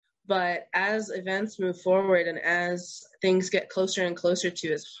But as events move forward and as things get closer and closer to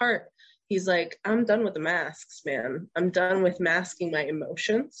his heart, he's like, I'm done with the masks, man. I'm done with masking my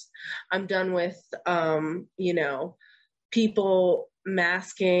emotions. I'm done with, people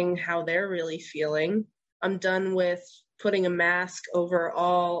masking how they're really feeling. I'm done with putting a mask over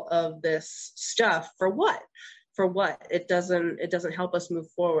all of this stuff. For what? It doesn't help us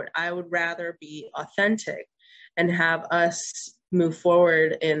move forward. I would rather be authentic and have us move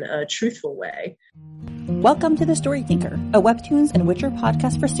forward in a truthful way. Welcome to The Story Thinker, a Webtoons and Witcher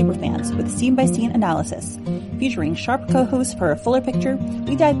podcast for superfans with scene-by-scene analysis. Featuring sharp co-hosts for a fuller picture,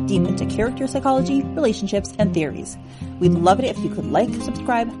 we dive deep into character psychology, relationships, and theories. We'd love it if you could like,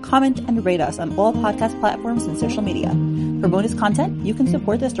 subscribe, comment, and rate us on all podcast platforms and social media. For bonus content, you can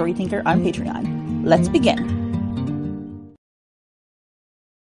support The Story Thinker on Patreon. Let's begin.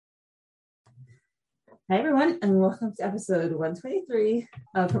 Hi, everyone, and welcome to episode 123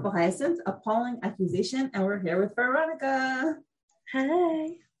 of Purple Hyacinth, Appalling, Accusation, and we're here with Veronica.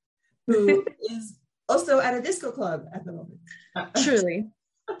 Hi. Who is also at a disco club at the moment. Truly.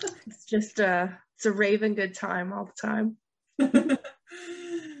 It's just, it's a raving good time all the time.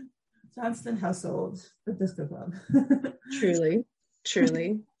 Johnston household, the disco club.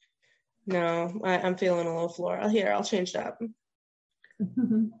 Truly. No, I'm feeling a little floral. Here, I'll change that.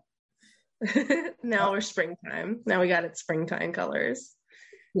 Now we're springtime. Now we got it springtime colors.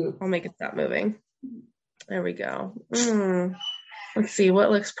 I'll make it stop moving. There we go. Let's see what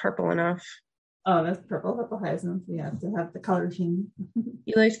looks purple enough. Oh, that's purple hyacinth. We have to have the color scheme.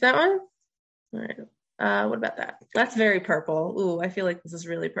 You liked that one? All right. What about that? That's very purple. Ooh, I feel like this is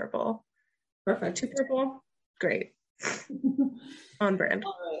really purple. Perfect. Too purple? Great. On brand.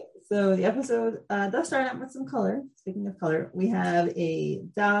 All right. So the episode does start out with some color. Speaking of color, we have a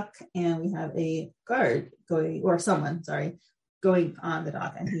dock and we have a guard going on the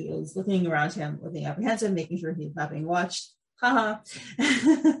dock, and he is looking around him, looking apprehensive, making sure he's not being watched. Haha.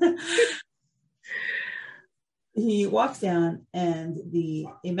 He walks down and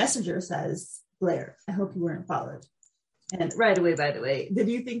a messenger says, "Blair, I hope you weren't followed." And right away, by the way, did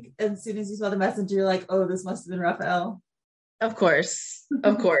you think as soon as you saw the messenger, you're like, oh, this must have been Raphael? Of course. We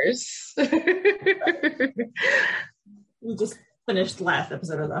just finished the last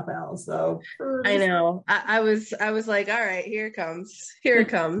episode of Appalling, so I know. I was like, all right, here it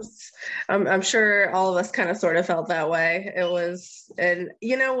comes. I'm sure all of us kind of sort of felt that way. It was, and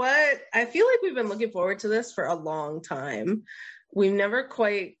you know what? I feel like we've been looking forward to this for a long time. We've never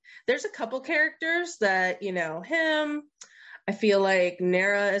quite. There's a couple characters that him. I feel like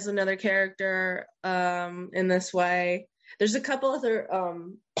Nara is another character in this way. There's a couple other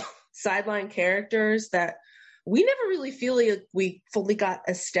sideline characters that we never really feel like we fully got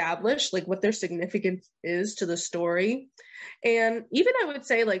established, like what their significance is to the story. And even I would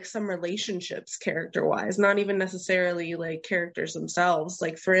say like some relationships character-wise, not even necessarily like characters themselves.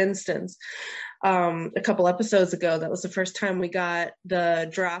 Like for instance, a couple episodes ago, that was the first time we got the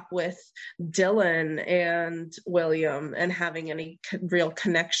drop with Dylan and William and having any real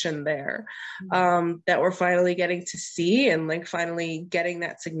connection there, that we're finally getting to see and like finally getting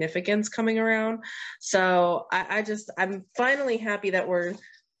that significance coming around. So I'm finally happy that we're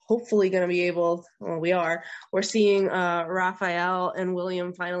hopefully going to be we're seeing Raphael and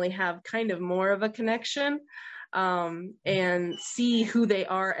William finally have kind of more of a connection. And see who they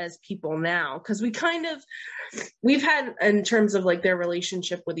are as people now, because we've had in terms of like their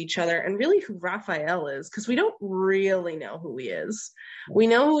relationship with each other and really who Raphael is, because we don't really know who he is. We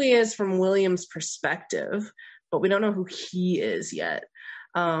know who he is from William's perspective, but we don't know who he is yet,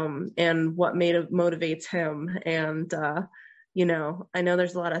 and what motivates him. And I know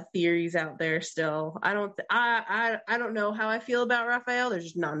there's a lot of theories out there still. I don't know how I feel about Raphael. There's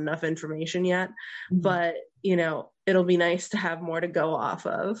just not enough information yet, but it'll be nice to have more to go off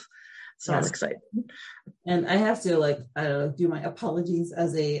of. So yes. I'm excited. And I have to do my apologies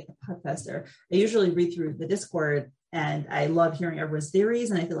as a podcaster. I usually read through the Discord and I love hearing everyone's theories,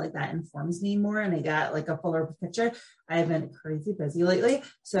 and I feel like that informs me more, and I got like a fuller picture. I've been crazy busy lately,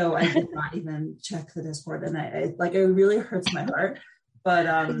 so I did not even check the Discord, and it really hurts my heart. But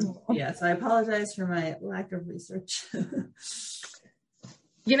so I apologize for my lack of research.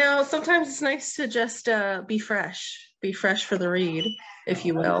 Sometimes it's nice to just be fresh for the read, if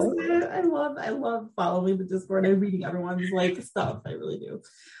you will. I love following the Discord and reading everyone's stuff. I really do.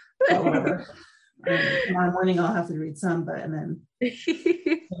 Whatever. Tomorrow morning I'll have to read some, and then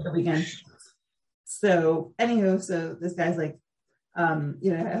the weekend. So anywho, so this guy's like, I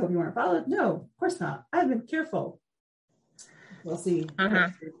hope you weren't followed. No, of course not. I've been careful. We'll see.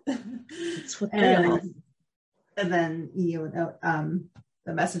 That's what and then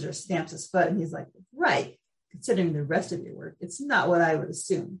the messenger stamps his foot and he's like, right, considering the rest of your work, it's not what I would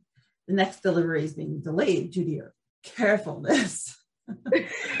assume. The next delivery is being delayed due to your carefulness.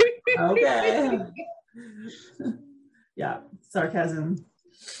 Okay. Yeah, sarcasm.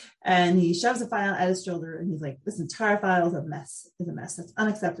 And he shoves a file at his shoulder and he's like, this entire file is a mess. That's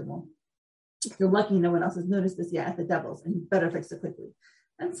unacceptable. You're lucky no one else has noticed this yet at the Devils, and you better fix it quickly.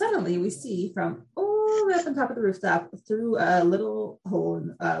 And suddenly we see from all the way up on top of the rooftop through a little hole,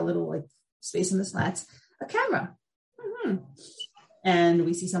 a little like space in the slats, a camera. And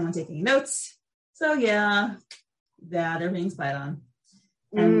we see someone taking notes. So yeah, they're being spied on.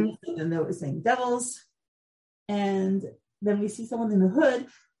 And the note is saying Devils. And then we see someone in the hood.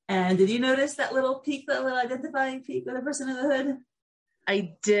 And did you notice that little peek, that little identifying peek of the person in the hood?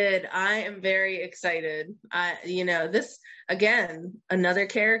 I did. I am very excited. This, again, another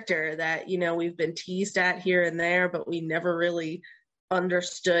character that, we've been teased at here and there, but we never really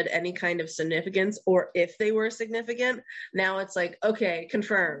understood any kind of significance, or if they were significant. Now it's like, okay,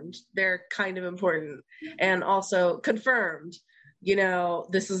 confirmed. They're kind of important. And also confirmed,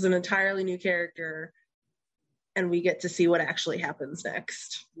 this is an entirely new character and we get to see what actually happens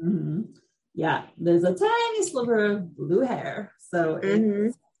next. Mm-hmm. Yeah, there's a tiny sliver of blue hair. So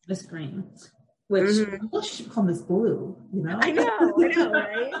it's Miss Green, which I should call Miss Blue, I know,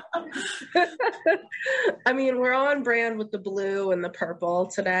 right? I mean, we're on brand with the blue and the purple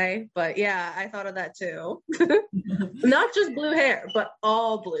today, but yeah, I thought of that too. Not just blue hair, but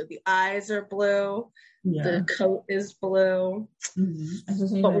all blue. The eyes are blue. Yeah. The coat is blue.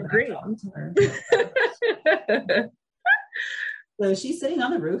 But we're green. So she's sitting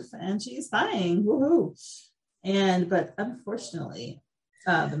on the roof and she's spying. Woohoo! But unfortunately,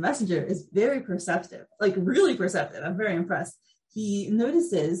 the messenger is very perceptive, like really perceptive. I'm very impressed. He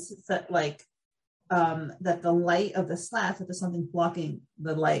notices that that the light of the slats, that there's something blocking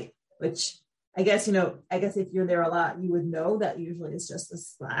the light, which I guess if you're there a lot, you would know that usually it's just the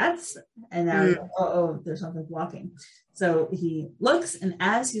slats. And now, there's something blocking. So he looks, and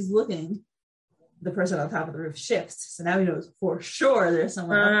as he's looking, the person on top of the roof shifts. So now he knows for sure there's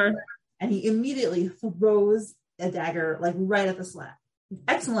someone up there. And he immediately throws a dagger right at the slat.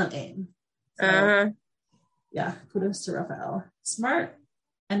 Excellent aim. So, yeah, kudos to Raphael. Smart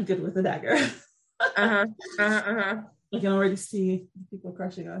and good with the dagger. I can already see people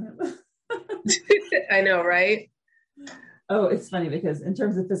crushing on him. I know, right? Oh, it's funny because in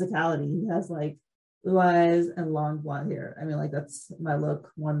terms of physicality, he has blue eyes and long blonde hair. I mean, that's my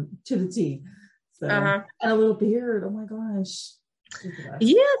look, one to the T. So, and a little beard. Oh my gosh.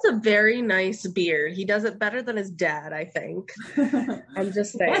 He has a very nice beard. He does it better than his dad, I think. I'm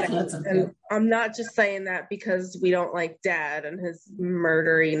just saying. And I'm not just saying that because we don't like dad and his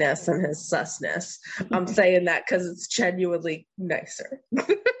murderiness and his susness. I'm saying that because it's genuinely nicer.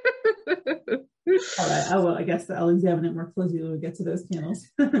 All right. I guess I'll examine it more closely when we get to those panels.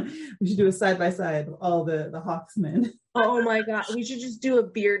 We should do a side by side of all the Hawksmen. Oh my god, we should just do a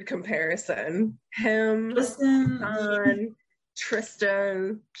beard comparison. Him,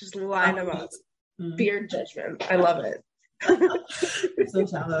 Tristan, just line them up. Beard judgment. I love it. So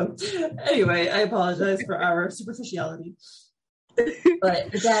shallow. Anyway, I apologize for our superficiality.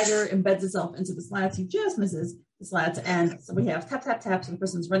 But the dagger embeds itself into the slats. He just misses the slats, and so we have tap, tap, tap, so the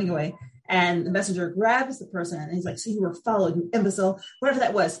person's running away, and the messenger grabs the person, and he's like, so you were followed, you imbecile. Whatever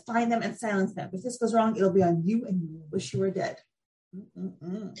that was, find them and silence them. If this goes wrong, it'll be on you, and you wish you were dead.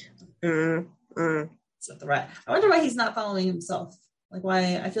 So the rat. I wonder why he's not following himself.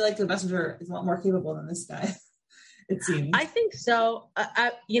 Why? I feel like the messenger is a lot more capable than this guy. It seems. I think so.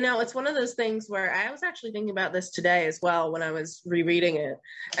 It's one of those things where I was actually thinking about this today as well when I was rereading it.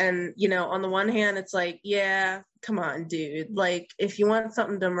 And, on the one hand, it's like, yeah, come on, dude. If you want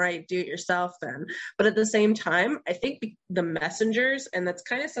something done right, do it yourself then. But at the same time, I think the messengers, and that's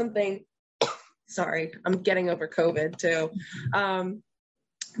kind of something, sorry, I'm getting over COVID too.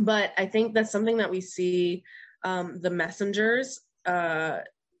 But I think that's something that we see the messengers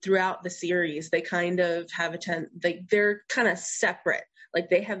throughout the series. They kind of have they're kind of separate.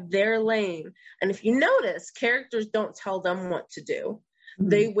 They have their lane. And if you notice, characters don't tell them what to do. Mm-hmm.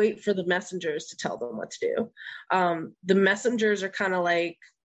 They wait for the messengers to tell them what to do. The messengers are kind of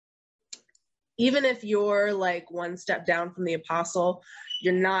even if you're one step down from the apostle,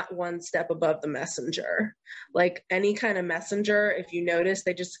 you're not one step above the messenger. Any kind of messenger, if you notice,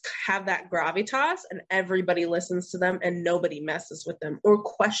 they just have that gravitas and everybody listens to them and nobody messes with them or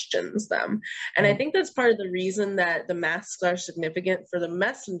questions them. And I think that's part of the reason that the masks are significant for the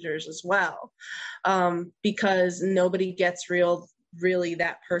messengers as well, because nobody gets really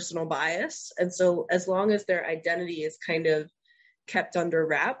that personal bias. And so as long as their identity is kind of kept under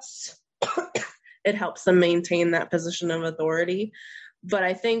wraps. It helps them maintain that position of authority. But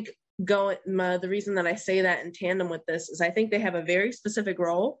I think the reason that I say that in tandem with this is I think they have a very specific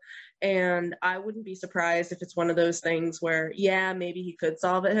role, and I wouldn't be surprised if it's one of those things where, yeah, maybe he could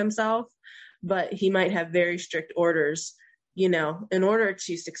solve it himself, but he might have very strict orders, in order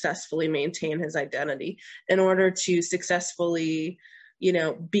to successfully maintain his identity, in order to successfully,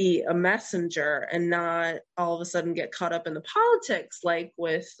 be a messenger and not all of a sudden get caught up in the politics, like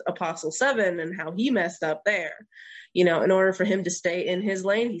with Apostle 7 and how he messed up there. In order for him to stay in his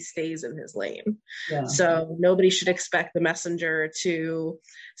lane, he stays in his lane. Yeah. So nobody should expect the messenger to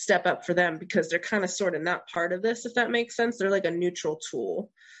step up for them, because they're kind of sort of not part of this, if that makes sense. They're like a neutral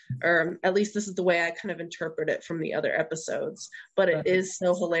tool, or at least this is the way I kind of interpret it from the other episodes. But it is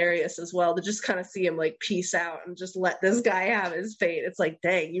so hilarious as well to just kind of see him like peace out and just let this guy have his fate. It's like,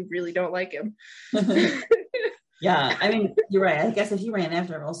 dang, you really don't like him. Yeah, I mean, you're right. I guess if he ran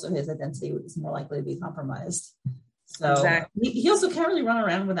after him, also his identity was more likely to be compromised. So exactly. He also can't really run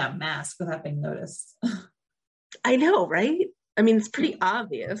around with that mask without being noticed. I know, right? I mean, it's pretty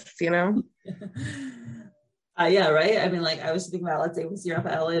obvious, Yeah, right? I mean, like, I was thinking about, let's say we see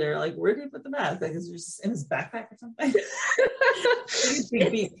Raphael later, like, where did he put the mask? Like, is it just in his backpack or something?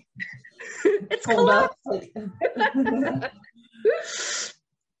 It's hold up. Like,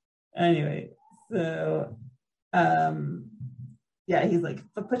 anyway, so, yeah, he's like,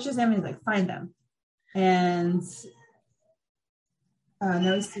 pushes him and he's like, find them. And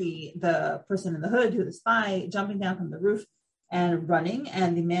now we see the person in the hood, who the spy, jumping down from the roof and running,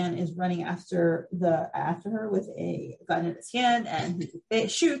 and the man is running after her with a gun in his hand, and he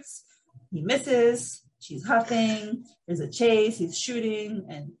shoots. He misses. She's huffing. There's a chase. He's shooting,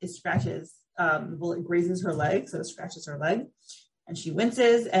 and it scratches. The bullet grazes her leg, so it scratches her leg, and she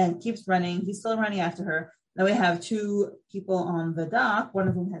winces and keeps running. He's still running after her. Then we have two people on the dock. One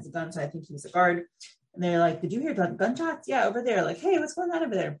of them has a gun, so I think he's a guard. And they're like, did you hear gunshots? Yeah, over there. Like, hey, what's going on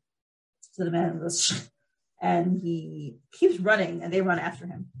over there? So the man goes, and he keeps running, and they run after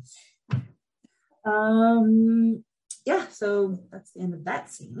him. Yeah, so that's the end of that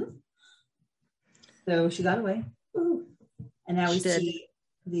scene. So she got away. Woo-hoo. And now we see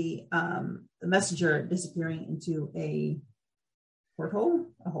the messenger disappearing into a porthole,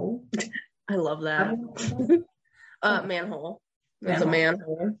 a hole. I love that. Manhole. It's a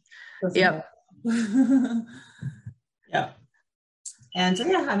manhole. Yep. Yeah. And so,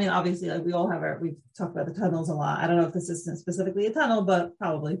 yeah, I mean, obviously, like, we all have we've talked about the tunnels a lot. I don't know if this isn't specifically a tunnel, but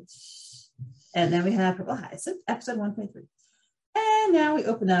probably. And then we have Purple Hyacinth, episode 1.3. And now we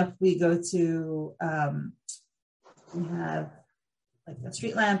open up, we go to, we have like a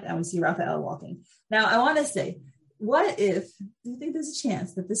street lamp, and we see Raphael walking. Now, I want to say, what if, do you think there's a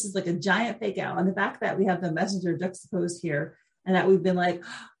chance that this is like a giant fake out? On the fact that we have the messenger juxtaposed here, and that we've been like,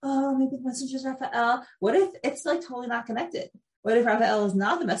 oh, maybe the messenger's Raphael. What if it's like totally not connected? What if Raphael is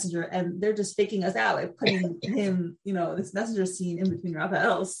not the messenger and they're just faking us out by putting him, this messenger scene in between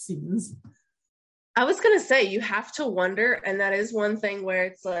Raphael's scenes? I was going to say, you have to wonder. And that is one thing where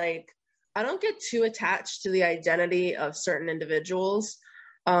it's like, I don't get too attached to the identity of certain individuals.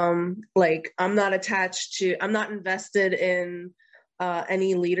 Like, I'm not invested in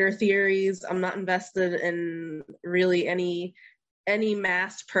any leader theories. I'm not invested in really any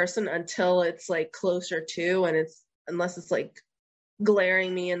masked person until it's like closer to, and unless it's like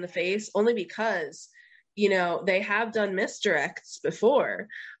glaring me in the face, only because they have done misdirects before,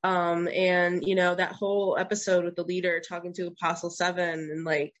 and that whole episode with the leader talking to Apostle 7, and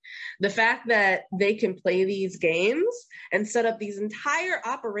like the fact that they can play these games and set up these entire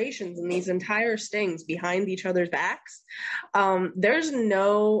operations and these entire stings behind each other's backs. There's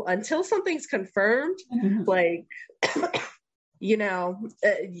no, until something's confirmed, like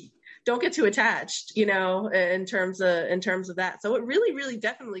don't get too attached, in terms of that. So it really, really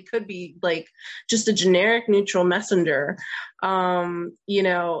definitely could be like just a generic neutral messenger.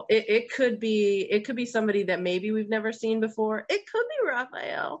 It could be somebody that maybe we've never seen before. It could be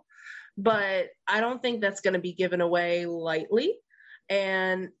Raphael, but I don't think that's going to be given away lightly.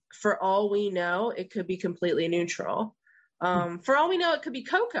 And for all we know, it could be completely neutral. For all we know, it could be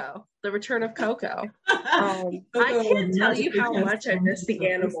Coco, the return of Coco. I can't tell you how much I miss the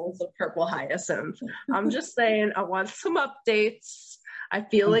animals of Purple Hyacinth. I'm just saying, I want some updates. I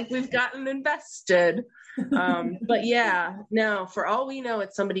feel like we've gotten invested. But yeah, no, for all we know,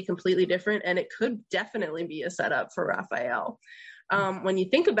 it's somebody completely different, and it could definitely be a setup for Raphael. When you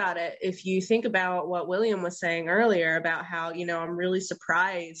think about it, if you think about what William was saying earlier about how, I'm really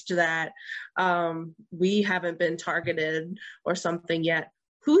surprised that we haven't been targeted or something yet.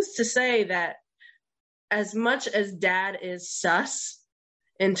 Who's to say that as much as dad is sus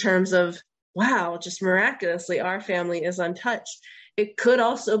in terms of, wow, just miraculously our family is untouched, it could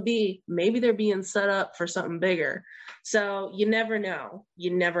also be maybe they're being set up for something bigger. So you never know.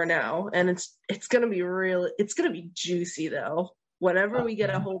 And it's going to be it's going to be juicy though. Whenever we get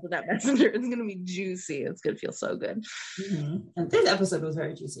a hold of that messenger, it's going to be juicy. It's going to feel so good. Mm-hmm. And this episode was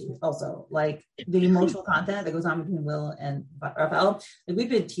very juicy also. Like the emotional content that goes on between Will and Raphael. Like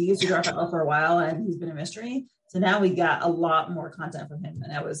we've been teased with Raphael for a while and he's been a mystery. So now we got a lot more content from him.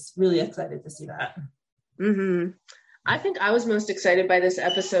 And I was really excited to see that. Mm-hmm. I think I was most excited by this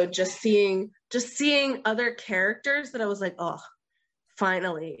episode, just seeing other characters that I was like, oh,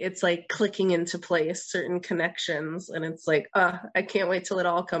 finally, it's like clicking into place, certain connections. And it's like, I can't wait till it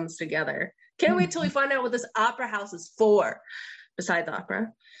all comes together. Can't wait till we find out what this opera house is for, besides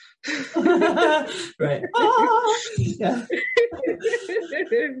opera. Right. Yeah.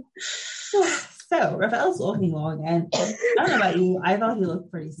 So Raphael's walking along, and I don't know about you, I thought he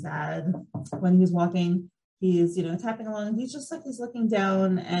looked pretty sad when he was walking. He's, tapping along, and he's just like, he's looking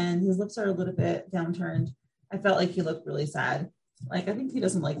down, and his lips are a little bit downturned. I felt like he looked really sad. Like, I think he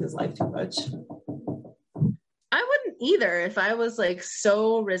doesn't like his life too much. I wouldn't either if I was like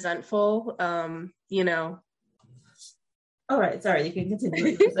so resentful, All right, sorry, you can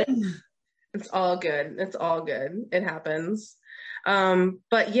continue. It's all good. It happens.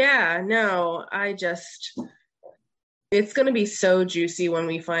 But yeah, no, it's going to be so juicy when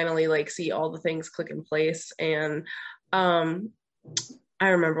we finally like see all the things click in place. And, I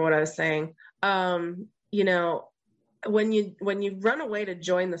remember what I was saying. When you run away to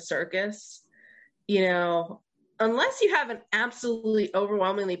join the circus, unless you have an absolutely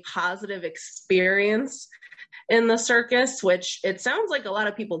overwhelmingly positive experience in the circus, which it sounds like a lot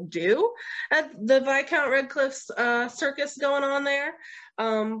of people do at the Viscount Redcliffe's circus going on there.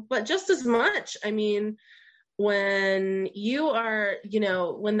 But just as much, I mean, when you are,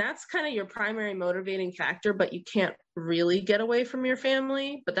 when that's kind of your primary motivating factor, but you can't really get away from your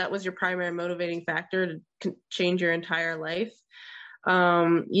family, but that was your primary motivating factor to change your entire life.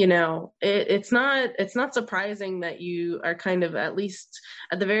 It's not surprising that you are kind of at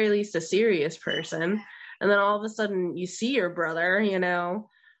the very least a serious person. And then all of a sudden you see your brother,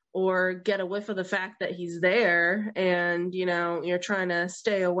 or get a whiff of the fact that he's there, and, you're trying to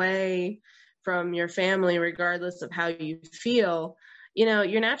stay away from your family regardless of how you feel.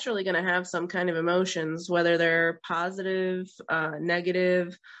 You're naturally going to have some kind of emotions, whether they're positive,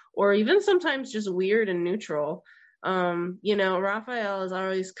 negative, or even sometimes just weird and neutral. Raphael has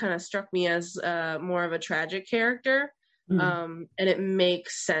always kind of struck me as more of a tragic character. And it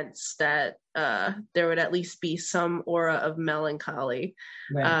makes sense that there would at least be some aura of melancholy.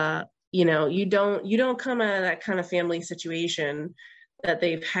 Right. You don't come out of that kind of family situation that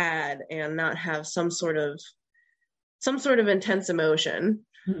they've had and not have some sort of intense emotion.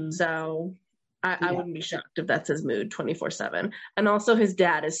 Mm-hmm. So I wouldn't be shocked if that's his mood 24/7. And also his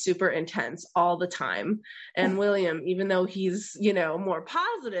dad is super intense all the time. And William, even though he's, more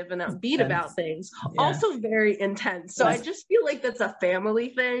positive and upbeat about things, also very intense. So I just feel like that's a family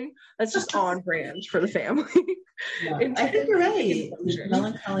thing. That's just on brand for the family. Yeah. I think you're right.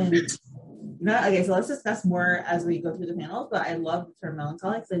 Melancholy. Okay, so let's discuss more as we go through the panels, but I love the term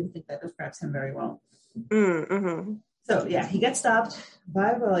melancholy because I think that describes him very well. Mm-hmm. So yeah, he gets stopped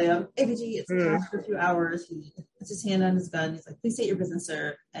by William. APG, it's attached for a few hours. He puts his hand on his gun. He's like, please state your business,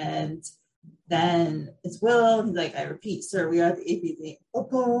 sir. And then it's Will. He's like, I repeat, sir, we are at the APG.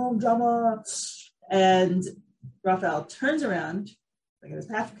 Oh, drama. And Raphael turns around, like, it's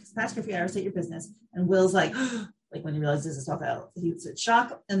past for a few hours, state your business. And Will's like, like when he realizes it's Raphael, he's in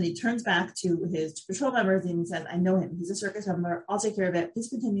shock. And then he turns back to his patrol members and he says, I know him. He's a circus member. I'll take care of it. Please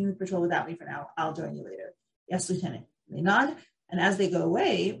continue with patrol without me for now. I'll join you later. Yes, Lieutenant. They nod, and as they go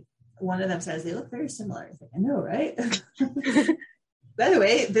away, one of them says, they look very similar. He's like, I know, right? By the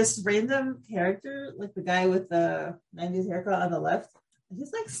way, this random character, like the guy with the 90s haircut on the left,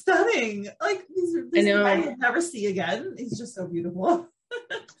 he's like stunning. Like this guy you'll never see again. He's just so beautiful.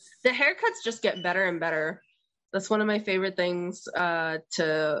 The haircuts just get better and better. That's one of my favorite things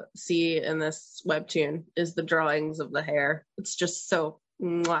to see in this webtoon is the drawings of the hair. It's just so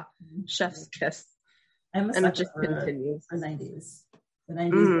chef's kiss. And it just continues. The 90s. The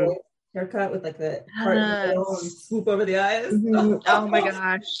 90s haircut with like the part in the middle and swoop over the eyes. Mm-hmm. Oh my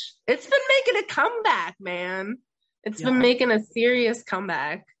gosh. It's been making a comeback, man. It's been making a serious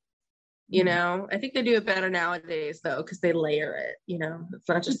comeback. I think they do it better nowadays though, because they layer it, it's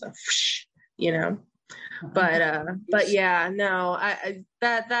not just a whoosh, But yeah, no,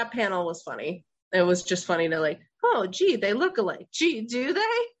 that panel was funny. It was just funny to like, oh gee, they look alike. Gee, do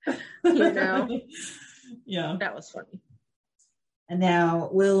they? Yeah. That was funny. And now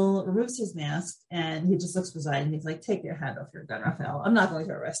Will removes his mask and he just looks beside him. He's like, take your hand off your gun, Raphael. I'm not going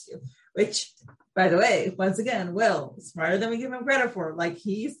to arrest you. Which, by the way, once again, Will, smarter than we give him credit for. Like,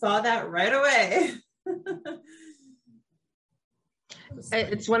 he saw that right away.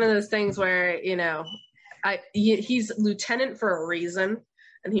 It's one of those things where, you know, he's lieutenant for a reason,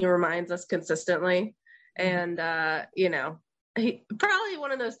 and he reminds us consistently. And, you know, he probably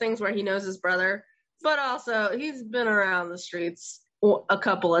one of those things where he knows his brother, but also he's been around the streets a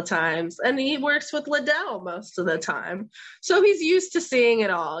couple of times, and he works with Liddell most of the time. So he's used to seeing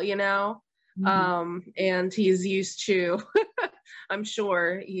it all, you know? And he's used to, I'm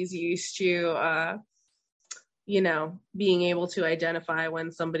sure he's used to, you know, being able to identify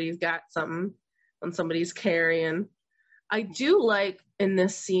when somebody's got something, when somebody's carrying. I do like in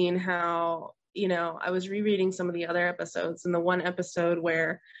this scene how, you know, I was rereading some of the other episodes, and the one episode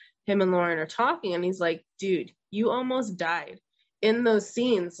where him and Lauren are talking, and he's like, dude, you almost died. In those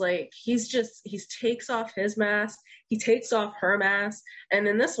scenes, like, he takes off his mask, he takes off her mask, and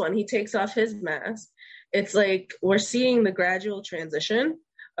in this one, he takes off his mask. It's like, we're seeing the gradual transition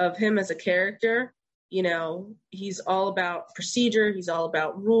of him as a character. You know, he's all about procedure, he's all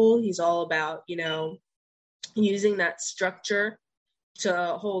about rule, he's all about, you know, using that structure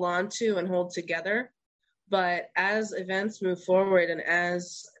to hold on to and hold together. But as events move forward and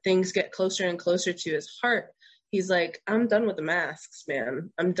as things get closer and closer to his heart, he's like, I'm done with the masks,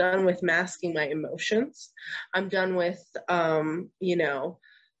 man. I'm done with masking my emotions. I'm done with, you know,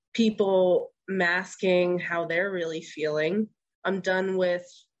 people masking how they're really feeling. I'm done with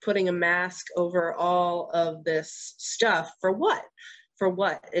putting a mask over all of this stuff. For what? For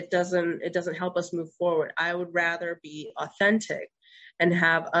what? It doesn't help us move forward. I would rather be authentic and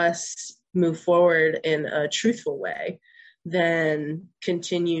have us move forward in a truthful way than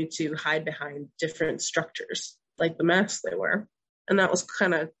continue to hide behind different structures like the masks they wear. And that was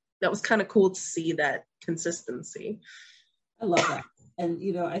kind of cool to see that consistency. I love that. And,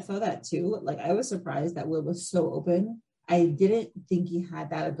 you know, I saw that too. Like, I was surprised that Will was so open. I didn't think he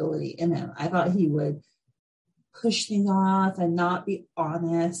had that ability in him. I thought he would push things off and not be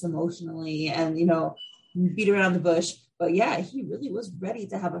honest emotionally and, you know, beat around the bush. But yeah, he really was ready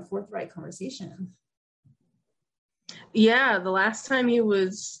to have a forthright conversation. Yeah, the last time he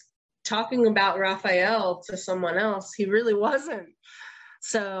was talking about Raphael to someone else, he really wasn't.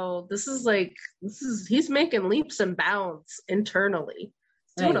 So he's making leaps and bounds internally.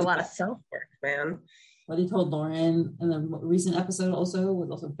 He's doing a lot of self-work, man. What he told Lauren in the recent episode also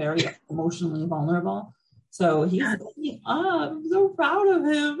was also very emotionally vulnerable. So he's opening up. I'm so proud of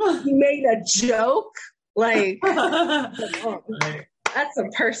him. He made a joke. Like, that's some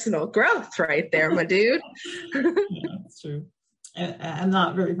personal growth right there, my dude. Yeah, that's true. I'm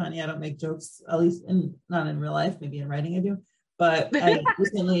not very funny. I don't make jokes, at least not in real life. Maybe in writing I do. But I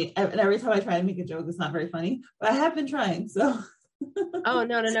recently, every time I try to make a joke, it's not very funny. But I have been trying, so. Oh,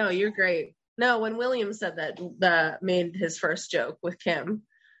 no. You're great. No, when William said that made his first joke with Kim.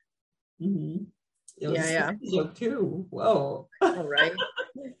 Mm-hmm. It was a joke too. Whoa. All right.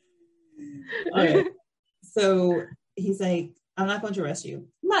 Okay. So he's like, I'm not going to arrest you.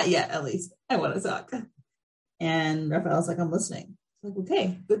 Not yet, at least. I want to talk. And Raphael's like, I'm listening. It's like,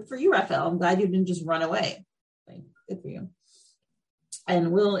 okay, good for you, Raphael. I'm glad you didn't just run away. Like, good for you.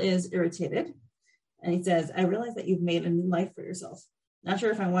 And Will is irritated. And he says, I realize that you've made a new life for yourself. Not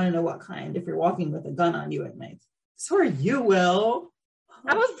sure if I want to know what kind, if you're walking with a gun on you at night. So are you, Will.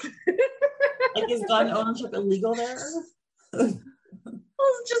 I was like, is gun ownership illegal there?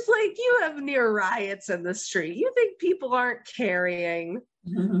 Well, just like, you have near riots in the street. You think people aren't carrying?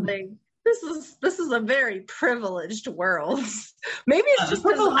 Mm-hmm. Like, this is a very privileged world. Maybe it's just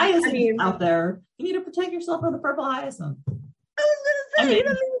purple hyacinth out there. You need to protect yourself from the purple hyacinth. I was gonna say, you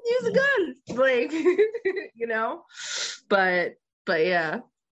don't even use a gun, like, you know. But yeah.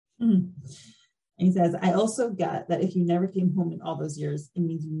 Mm-hmm. And he says, I also get that if you never came home in all those years, it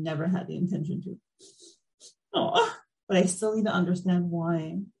means you never had the intention to. Oh, but I still need to understand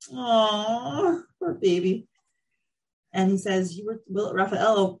why. Oh, poor baby. And he says,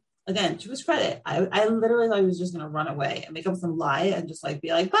 Raphael, again, to his credit, I literally thought he was just going to run away and make up some lie and just like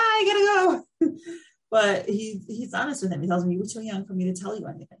be like, bye, I gotta go. But he's honest with him. He tells me, you were too young for me to tell you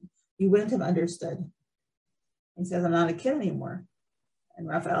anything. You wouldn't have understood. He says, I'm not a kid anymore. And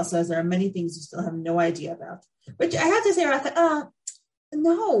Raphael says, there are many things you still have no idea about. Which I have to say, Raphael,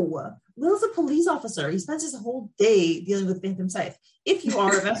 no. Will's a police officer. He spends his whole day dealing with Phantom Scythe. If you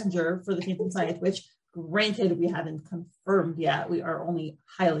are a messenger for the Phantom Scythe, which granted we haven't confirmed yet, we are only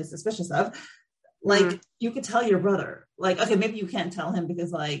highly suspicious of, Like you could tell your brother, like, okay, maybe you can't tell him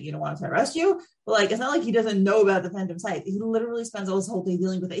because like you don't want him to arrest you, but like it's not like he doesn't know about the phantom sight. He literally spends all his whole day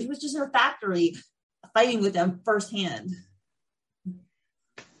dealing with it. He was just in a factory fighting with them firsthand.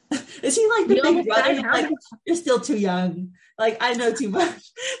 Is he like the big brother? Like, you're still too young. Like, I know too much.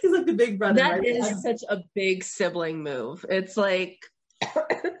 He's like the big brother. That is such a big sibling move. It's like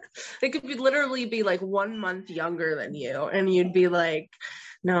it could literally be like 1 month younger than you, and you'd be like,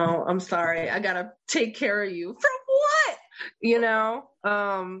 no, I'm sorry, I gotta take care of you. From what? You know?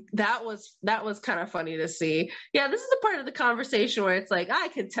 That was kind of funny to see. Yeah, this is the part of the conversation where it's like, I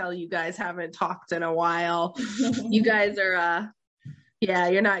can tell you guys haven't talked in a while. You guys are yeah,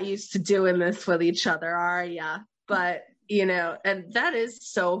 you're not used to doing this with each other, are ya? But, you know, and that is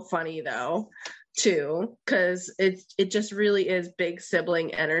so funny though, too, because it just really is big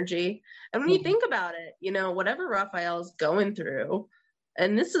sibling energy. And when you think about it, you know, whatever Raphael's going through,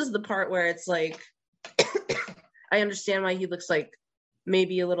 and this is the part where it's like, I understand why he looks like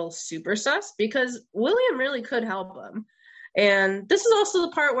maybe a little super sus, because William really could help him. And this is also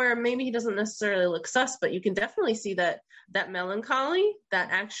the part where maybe he doesn't necessarily look sus, but you can definitely see that melancholy, that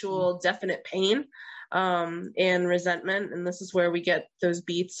actual definite pain, and resentment. And this is where we get those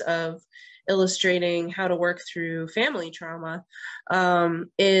beats of illustrating how to work through family trauma,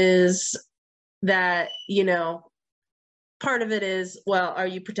 is that, you know, part of it is, well, are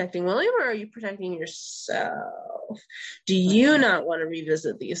you protecting William or are you protecting yourself? Do you not want to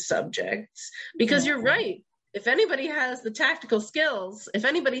revisit these subjects? Because you're right. If anybody has the tactical skills, if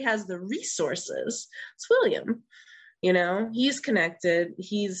anybody has the resources, it's William. You know, he's connected,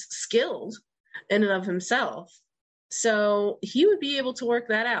 he's skilled in and of himself. So he would be able to work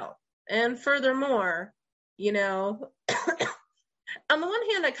that out. And furthermore, you know, on the one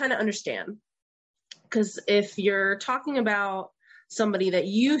hand, I kind of understand. Because if you're talking about somebody that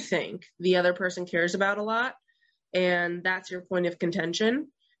you think the other person cares about a lot, and that's your point of contention,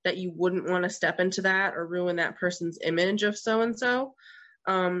 that you wouldn't want to step into that or ruin that person's image of so-and-so,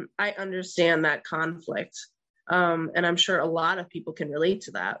 I understand that conflict. And I'm sure a lot of people can relate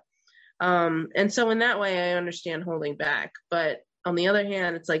to that. And so in that way, I understand holding back. But on the other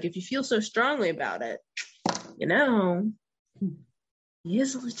hand, it's like, if you feel so strongly about it, you know, he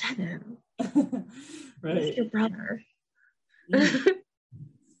is a lieutenant. Right. He's your brother. It's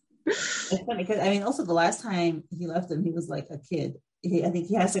funny because, I mean, also the last time he left him, he was like a kid. I think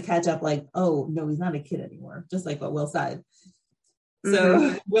he has to catch up like, oh, no, he's not a kid anymore. Just like what Will said.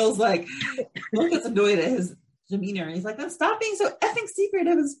 So Will's like, Will gets annoyed at his demeanor. And he's like, stop being so effing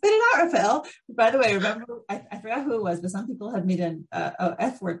secretive and spit it out, Raphael. By the way, remember, I forgot who it was, but some people had made an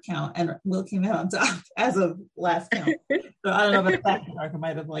F word count, and Will came out on top as of last count. So I don't know about that arc. I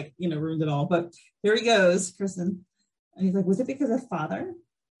might have like, you know, ruined it all. But here he goes, Kristen. And he's like, was it because of father?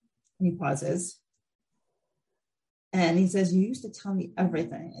 And he pauses. And he says, you used to tell me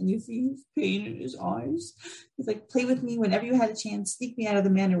everything. And you see pain in his eyes. He's like, play with me whenever you had a chance. Sneak me out of the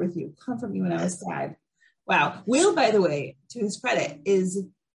manor with you. Comfort me when I was sad. Wow. Will, by the way, to his credit, is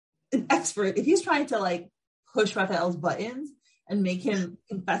an expert. If he's trying to like push Raphael's buttons and make him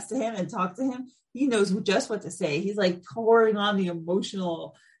confess to him and talk to him, he knows just what to say. He's like pouring on the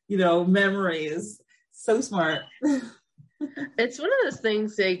emotional, you know, memories. So smart. It's one of those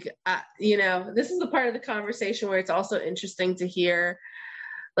things like, you know, this is the part of the conversation where it's also interesting to hear,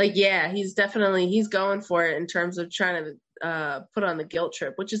 like, yeah, he's going for it in terms of trying to put on the guilt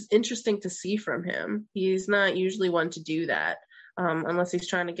trip, which is interesting to see from him. He's not usually one to do that, unless he's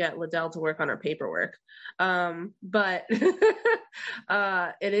trying to get Liddell to work on her paperwork. But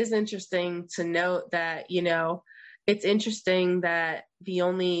it is interesting to note that, you know, it's interesting that the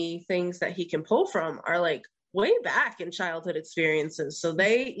only things that he can pull from are like way back in childhood experiences. So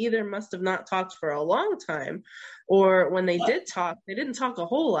they either must have not talked for a long time, or when they did talk, they didn't talk a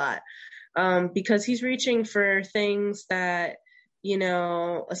whole lot, because he's reaching for things that, you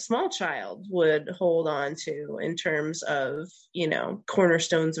know, a small child would hold on to in terms of, you know,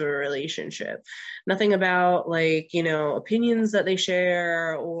 cornerstones of a relationship. Nothing about like, you know, opinions that they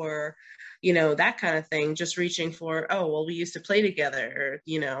share or, you know, that kind of thing, just reaching for, oh, well, we used to play together, or,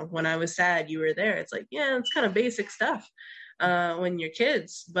 you know, when I was sad, you were there. It's like, yeah, it's kind of basic stuff when you're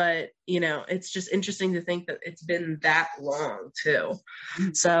kids, but, you know, it's just interesting to think that it's been that long too.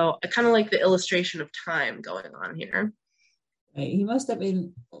 So I kind of like the illustration of time going on here. He must have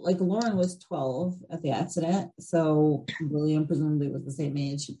been, like, Lauren was 12 at the accident, so William presumably was the same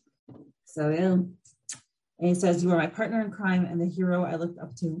age. So, yeah. And he says, you were my partner in crime and the hero I looked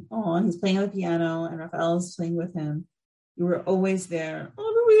up to. Oh, and he's playing on the piano and Raphael's playing with him. You were always there.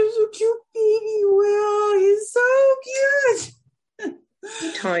 Oh, he's so cute, baby Will. He's so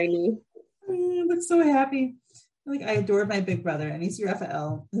cute. Tiny. But so happy. Like, I adore my big brother, and you see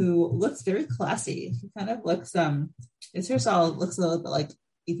Raphael, who looks very classy. He kind of looks, his hairstyle looks a little bit like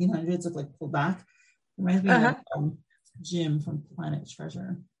 1800s, of like pulled back. Reminds me of Jim from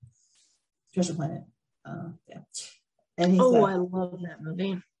Treasure Planet. Yeah. And he's I love that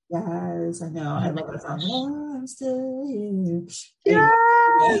movie. Yes, I know. I love that song. Oh, I'm still here. Yeah.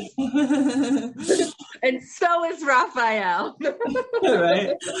 And so is Raphael.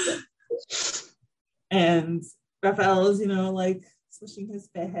 Right. And Raphael is, like swishing his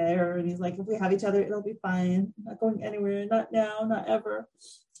hair, and he's like, if we have each other, it'll be fine. I'm not going anywhere. Not now, not ever.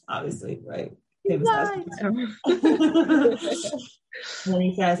 Obviously, right? Famous. And then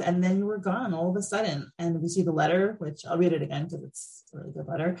he says, and then you were gone all of a sudden. And we see the letter, which I'll read it again because it's a really good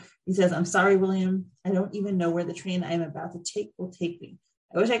letter. He says, I'm sorry, William. I don't even know where the train I am about to take will take me.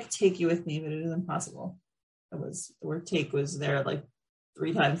 I wish I could take you with me, but it is impossible. The word take was there like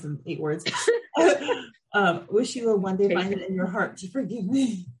 3 times in 8 words. Wish you will one day find it in your heart to forgive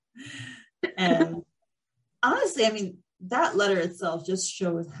me. And honestly, I mean, that letter itself just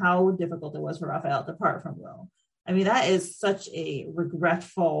shows how difficult it was for Raphael to part from Will. I mean, that is such a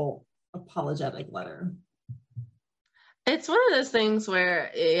regretful, apologetic letter. It's one of those things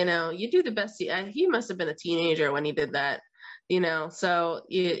where, you do the best. He must have been a teenager when he did that, so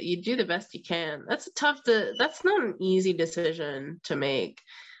you do the best you can. That's that's not an easy decision to make,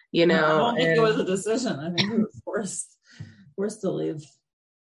 I don't think it was a decision. I think he was forced to leave.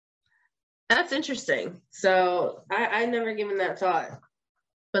 That's interesting. So I never given that thought,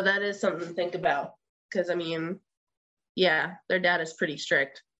 but that is something to think about. Because, I mean, yeah, their dad is pretty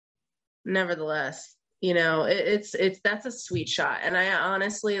strict. Nevertheless, that's a sweet shot. And I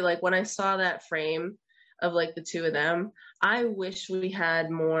honestly, like, when I saw that frame of, like, the 2 of them, I wish we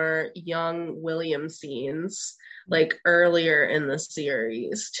had more young William scenes, like, earlier in the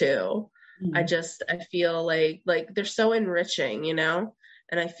series, too. Mm-hmm. I feel like they're so enriching,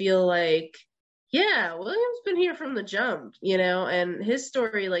 and I feel like, yeah, William's been here from the jump, and his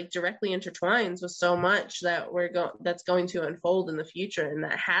story like directly intertwines with so much that that's going to unfold in the future, and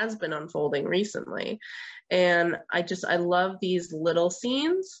that has been unfolding recently. And I love these little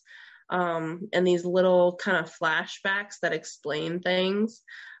scenes, and these little kind of flashbacks that explain things,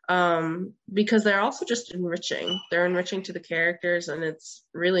 because they're also just enriching. They're enriching to the characters, and it's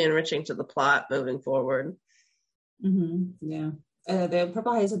really enriching to the plot moving forward. Mm-hmm. Yeah. The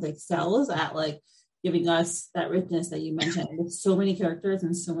Purple Hyacinth excels at like giving us that richness that you mentioned with so many characters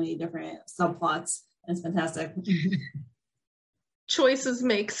and so many different subplots. And it's fantastic. Choices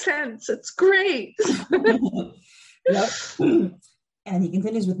make sense. It's great. Yep. And he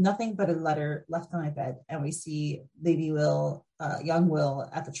continues with nothing but a letter left on my bed. And we see baby Will, young Will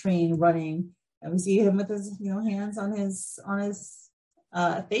at the train running. And we see him with his hands on his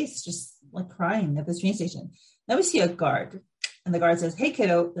face, just like crying at the train station. Then we see a guard. And the guard says, hey,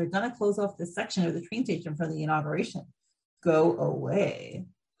 kiddo, they're going to close off this section of the train station for the inauguration. Go away.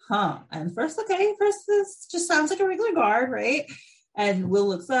 And first, this just sounds like a regular guard, right? And Will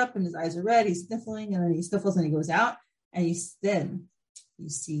looks up and his eyes are red. He's sniffling, and then he sniffles and he goes out. And then you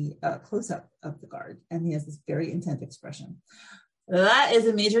see a close-up of the guard. And he has this very intent expression. That is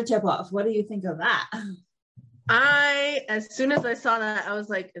a major tip-off. What do you think of that? As soon as I saw that, I was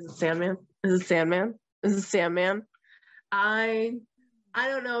like, is it Sandman? Is it Sandman? Is it Sandman? I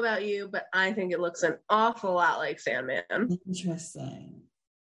don't know about you, but I think it looks an awful lot like Sandman. Interesting.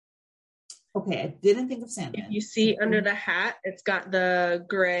 Okay, I didn't think of Sandman. If you see under the hat, it's got the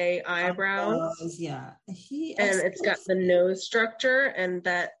gray eyebrows. Yeah. It's got the nose structure and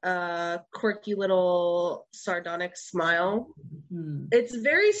that quirky little sardonic smile. Mm-hmm. It's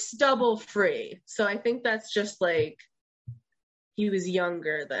very stubble free. So I think that's just like he was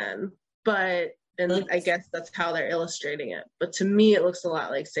younger then. And I guess that's how they're illustrating it. But to me, it looks a lot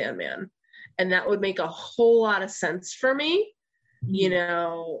like Sandman. And that would make a whole lot of sense for me.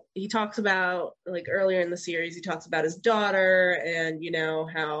 Mm-hmm. He talks about, like earlier in the series, he talks about his daughter and,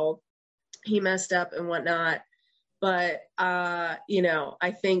 how he messed up and whatnot. But, I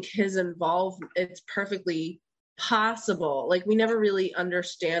think his involvement, it's perfectly possible. Like, we never really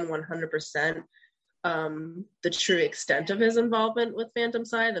understand 100% the true extent of his involvement with Phantom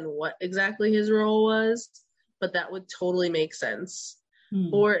Scythe and what exactly his role was, but that would totally make sense.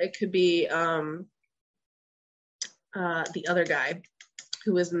 Or it could be the other guy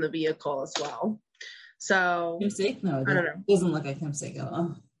who was in the vehicle as well. So Kimsey? No, I don't know. It doesn't look like Kimsey at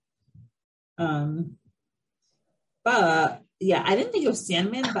all. But yeah, I didn't think of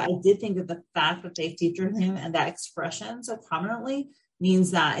Sandman, but I did think that the fact that they featured him and that expression so prominently means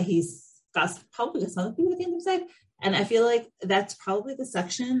that he's probably got something at the end of the day. And I feel like that's probably the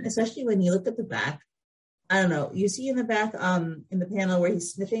section, especially when you look at the back. I don't know. You see in the back, in the panel where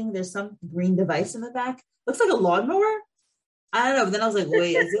he's sniffing, there's some green device in the back. Looks like a lawnmower. I don't know. But then I was like,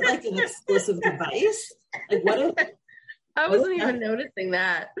 wait, is it like an explosive device? Like what if I wasn't even noticing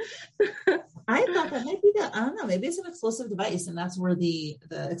that. I thought that might be I don't know, maybe it's an explosive device and that's where the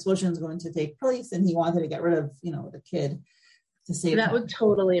explosion is going to take place and he wanted to get rid of, the kid to save that him. Would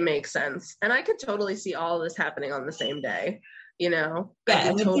totally make sense. And I could totally see all of this happening on the same day, Yeah,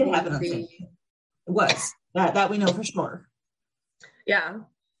 it did happen on the same day. It was. That we know for sure. Yeah.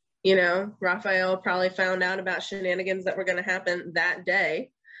 Raphael probably found out about shenanigans that were going to happen that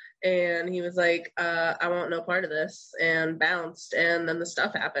day. And he was like, I want no part of this, and bounced. And then the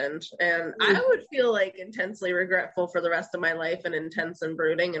stuff happened. And I would feel like intensely regretful for the rest of my life and intense and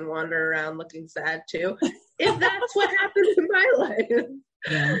brooding and wander around looking sad too, if that's what happened in my life.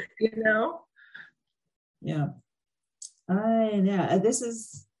 Yeah. Yeah. This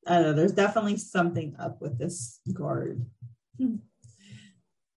is, I don't know, there's definitely something up with this guard.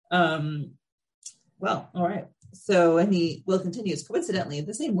 Well, all right. So, and Will continues, coincidentally,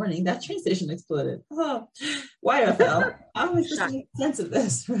 the same morning, that train station exploded. Oh, why, Raphael? I was just making sense of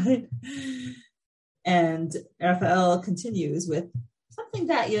this, right? And Raphael continues with something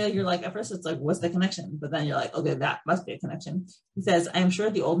that, you're like, at first it's like, what's the connection? But then you're like, okay, that must be a connection. He says, I am sure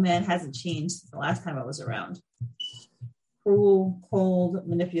the old man hasn't changed since the last time I was around. Cruel, cold,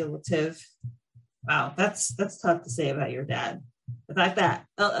 manipulative. Wow, that's tough to say about your dad. The fact that,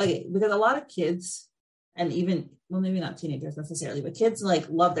 because a lot of kids, and even, well, maybe not teenagers necessarily, but kids like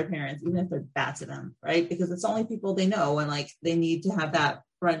love their parents, even if they're bad to them, right? Because it's the only people they know, and like they need to have that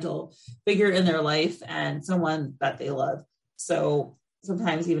parental figure in their life and someone that they love. So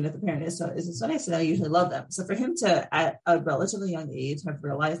sometimes, even if the parent is so nice, they usually love them. So for him to, at a relatively young age, have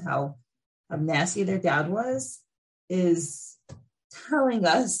realized how nasty their dad was, is telling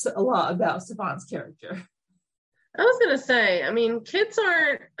us a lot about Stefan's character. I was going to say, I mean, kids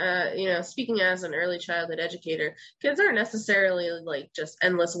aren't, speaking as an early childhood educator, kids aren't necessarily like just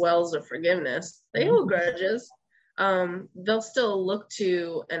endless wells of forgiveness. They hold grudges. They'll still look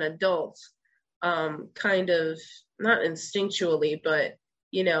to an adult, kind of, not instinctually, but,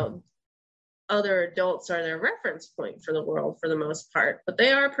 other adults are their reference point for the world for the most part, but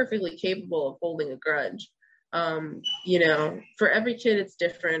they are perfectly capable of holding a grudge. For every kid, it's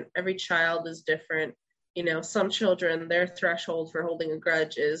different. Every child is different. Some children, their threshold for holding a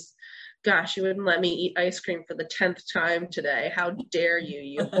grudge is, gosh, you wouldn't let me eat ice cream for the 10th time today. How dare you,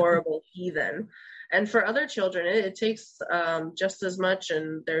 you horrible heathen. And for other children, it takes just as much,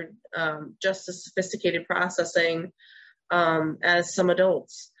 and they're just as sophisticated processing as some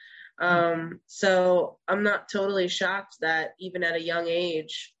adults. So I'm not totally shocked that even at a young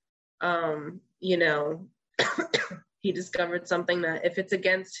age, he discovered something that if it's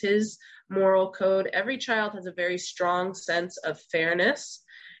against his moral code, every child has a very strong sense of fairness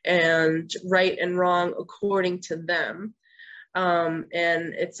and right and wrong according to them. And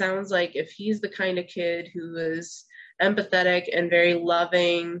it sounds like if he's the kind of kid who is empathetic and very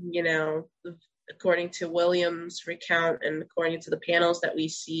loving, according to William's recount and according to the panels that we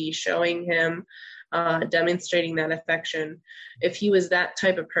see showing him demonstrating that affection, if he was that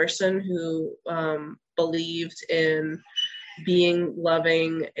type of person who believed in being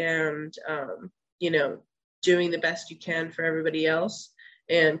loving and, doing the best you can for everybody else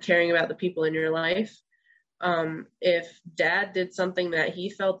and caring about the people in your life. If dad did something that he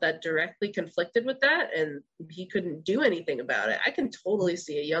felt that directly conflicted with that and he couldn't do anything about it, I can totally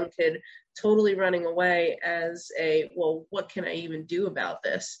see a young kid totally running away as well, what can I even do about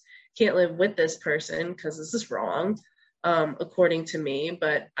this? Can't live with this person because this is wrong, according to me,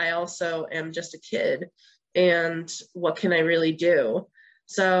 but I also am just a kid, and what can I really do?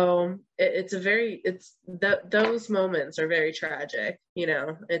 So those moments are very tragic.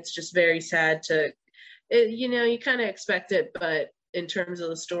 It's just very sad you kind of expect it, but in terms of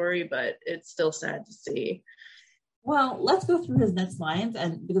the story, but it's still sad to see. Well, let's go through his next lines,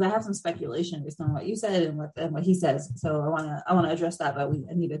 and because I have some speculation based on what you said and what he says, so I want to address that, but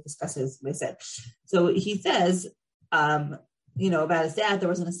I need to discuss what he said. So he says, about his dad, there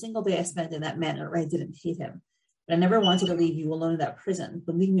wasn't a single day I spent in that manor where I didn't hate him. But I never wanted to leave you alone in that prison.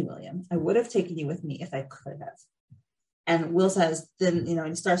 Believe me, William, I would have taken you with me if I could have. And Will says, then, and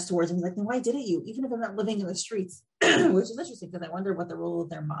he starts towards him. He's like, then why didn't you? Even if I'm not living in the streets, which is interesting because I wonder what the role of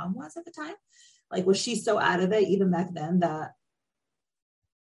their mom was at the time. Like, was she so out of it even back then that,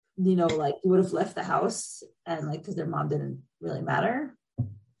 like you would have left the house and like, because their mom didn't really matter?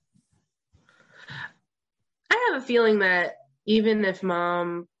 I have a feeling that even if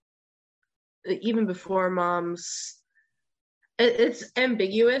mom even before mom's, it's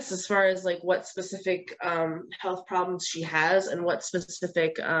ambiguous as far as like what specific health problems she has and what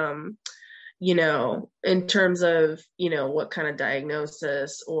specific in terms of what kind of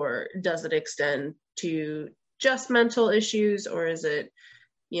diagnosis, or does it extend to just mental issues, or is it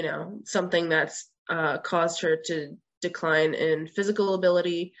something that's caused her to decline in physical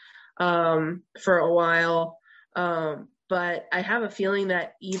ability for a while, but I have a feeling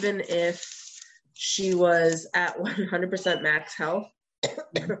that even if she was at 100% max health,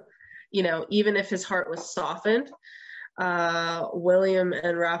 even if his heart was softened, William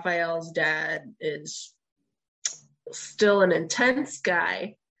and Raphael's dad is still an intense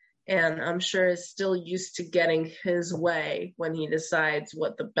guy, and I'm sure is still used to getting his way when he decides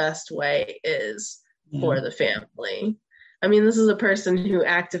what the best way is for the family. I mean, this is a person who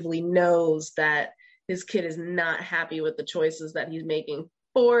actively knows that his kid is not happy with the choices that he's making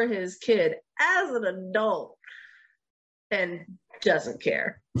for his kid as an adult and doesn't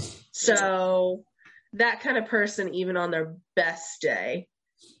care. So that kind of person, even on their best day,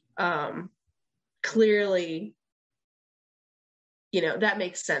 clearly, that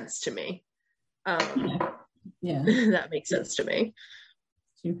makes sense to me. That makes sense to me.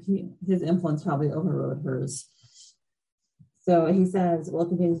 His influence probably overrode hers. So he says, well,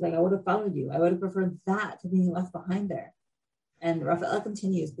 he's like, I would have followed you. I would have preferred that to being left behind there. And Raphael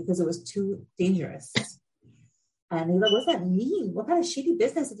continues, because it was too dangerous. And he's like, what's that mean? What kind of shady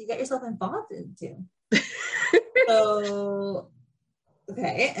business did you get yourself involved into? So,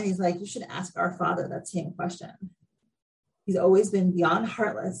 okay. And he's like, you should ask our father that same question. He's always been beyond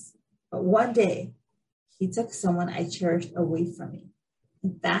heartless. But one day, he took someone I cherished away from me.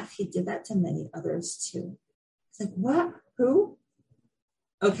 In fact, he did that to many others too. It's like, what? Who?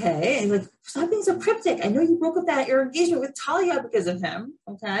 Okay. And he's like, stop being so cryptic. I know you broke up your engagement with Talia because of him.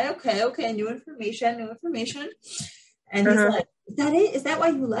 Okay. New information. And he's like, is that it? Is that why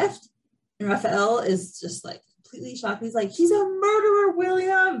you left? And Raphael is just like completely shocked. He's like, he's a murderer,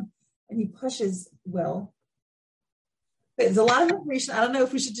 William. And he pushes Will. There's a lot of information. I don't know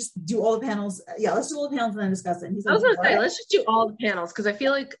if we should just do all the panels. Yeah, let's do all the panels and then discuss it. And he's like, I was going to say, let's just do all the panels because I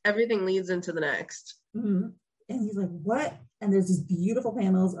feel like everything leads into the next. Mm-hmm. And he's like, what? And there's these beautiful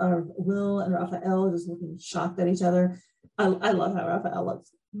panels of Will and Raphael just looking shocked at each other. I love how Raphael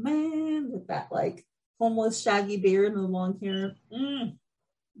looks, man, with that like homeless shaggy beard and the long hair.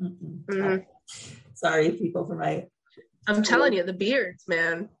 Sorry, people, for my... I'm telling you, the beards,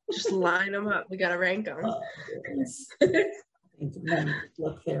 man. Just line them up. We got to rank them. Men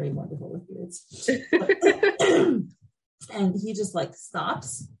look very wonderful with beards. And he just like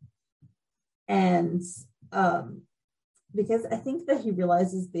stops. And because I think that he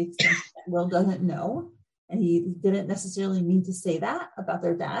realizes the extent that Will doesn't know. And he didn't necessarily mean to say that about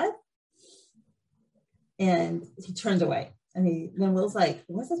their dad. And he turns away. And then Will's like,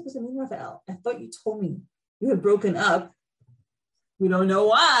 what's that supposed to mean, Raphael? I thought you told me you had broken up. We don't know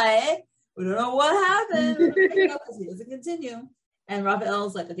why. We don't know what happened. He doesn't continue. And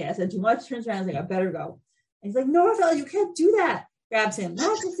Raphael's like, okay, I said too much. Turns around, he's like, I better go. And he's like, no, Raphael, you can't do that. Grabs him.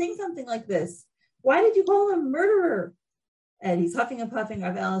 Why did you say something like this? Why did you call him a murderer? And he's huffing and puffing.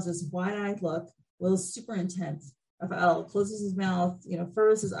 Raphael has this wide-eyed look. Will's super intense. Raphael closes his mouth,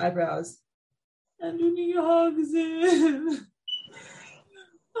 furrows his eyebrows. And then he hugs him.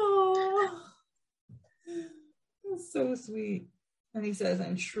 Oh, that's so sweet. And he says,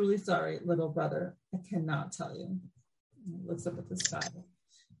 I'm truly sorry, little brother. I cannot tell you. And he looks up at the sky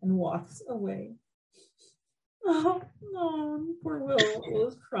and walks away. Oh, no, poor Will. Will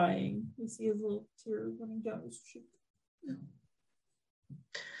is crying. You see his little tears running down his cheek.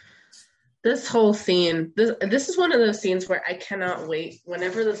 This whole scene, this is one of those scenes where I cannot wait.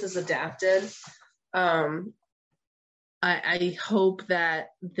 Whenever this is adapted, I hope that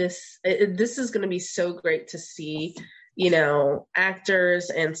this is going to be so great to see,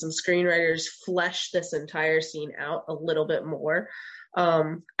 actors and some screenwriters flesh this entire scene out a little bit more.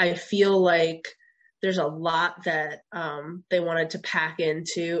 I feel like there's a lot that they wanted to pack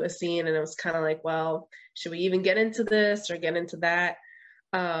into a scene, and it was kind of like, well, should we even get into this or get into that?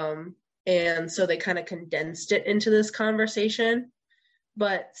 And so they kind of condensed it into this conversation.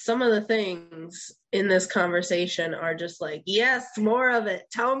 But some of the things in this conversation are just like, yes, more of it.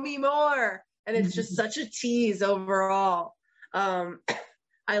 Tell me more. And it's just such a tease overall.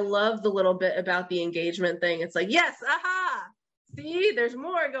 I love the little bit about the engagement thing. It's like, yes, aha. See, there's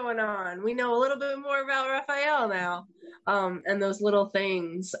more going on. We know a little bit more about Raphael now. And those little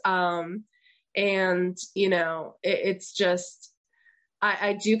things. It's just,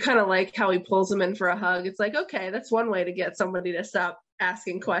 I do kind of like how he pulls him in for a hug. It's like, okay, that's one way to get somebody to stop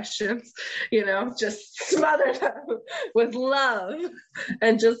asking questions, just smother them with love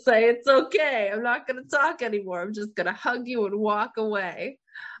and just say, it's okay. I'm not going to talk anymore. I'm just going to hug you and walk away.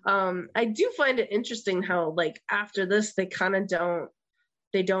 I do find it interesting how like after this, they kind of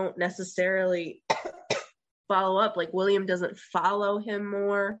don't necessarily follow up. Like William doesn't follow him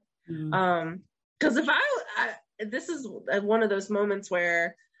more. Because if this is one of those moments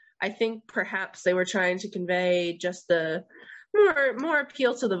where I think perhaps they were trying to convey just the more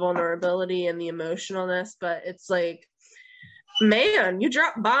appeal to the vulnerability and the emotionalness, but it's like, man, you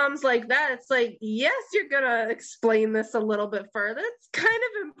drop bombs like that. It's like, yes, you're gonna explain this a little bit further. It's kind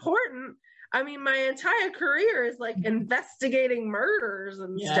of important. I mean, my entire career is like investigating murders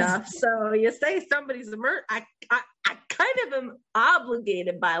and stuff. So you say somebody's a murder, I kind of am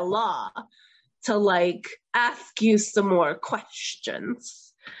obligated by law to like ask you some more questions.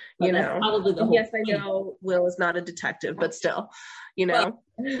 Probably the whole yes, I know Will is not a detective, but still, Well,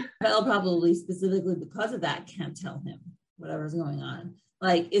 Belle probably specifically because of that can't tell him whatever's going on.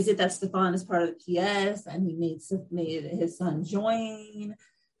 Like, is it that Stefan is part of the PS and he made his son join?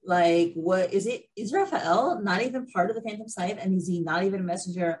 Like, what is it? Is Raphael not even part of the Phantom Scythe, and is he not even a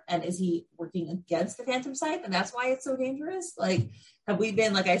messenger? And is he working against the Phantom Scythe, and that's why it's so dangerous? Like, have we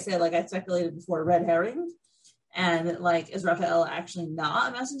been, like I said, like I speculated before, red herring? And like, is Raphael actually not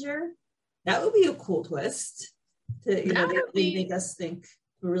a messenger? That would be a cool twist to make us think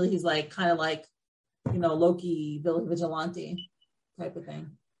really he's like kind of like Loki, vigilante type of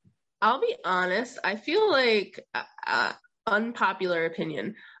thing. I'll be honest, I feel like unpopular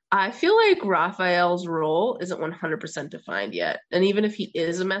opinion, I feel like Raphael's role isn't 100% defined yet. And even if he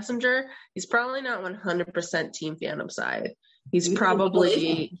is a messenger, he's probably not 100% Team Phantom side. He's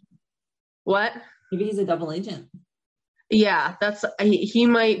probably what? Maybe he's a double agent. Yeah, he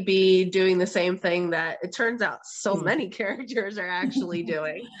might be doing the same thing that it turns out so many characters are actually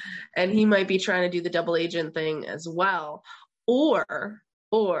doing. And he might be trying to do the double agent thing as well. Or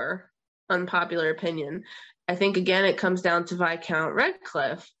unpopular opinion, I think again it comes down to Viscount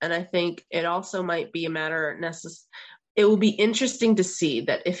Redcliffe, and I think it also might be a matter it will be interesting to see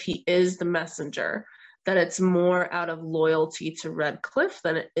that if he is the messenger, that it's more out of loyalty to Redcliffe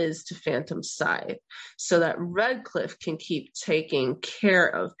than it is to Phantom Scythe, so that Redcliffe can keep taking care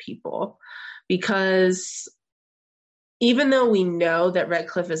of people. Because even though we know that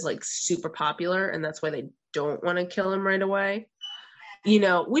Redcliffe is like super popular and that's why they don't want to kill him right away, we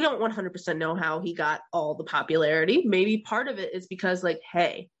don't 100% know how he got all the popularity. Maybe part of it is because like,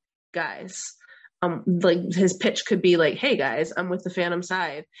 hey guys, like his pitch could be like, hey guys, I'm with the Phantom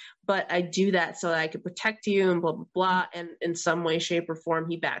Scythe, but I do that so that I could protect you and blah, blah, blah. And in some way, shape or form,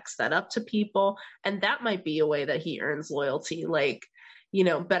 he backs that up to people. And that might be a way that he earns loyalty. Like,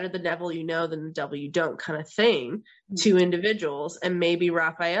 better the devil you know than the devil you don't kind of thing to individuals. And maybe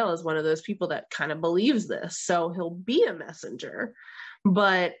Raphael is one of those people that kind of believes this. So he'll be a messenger,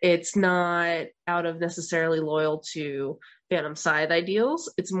 but it's not out of necessarily loyal to Phantom Scythe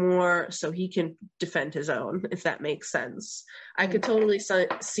ideals. It's more so he can defend his own, if that makes sense. I could totally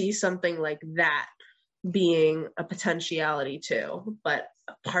see something like that being a potentiality too. But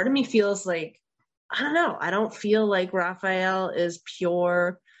part of me feels like, I don't know. I don't feel like Raphael is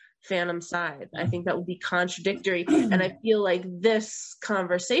pure Phantom Scythe. I think that would be contradictory. And I feel like this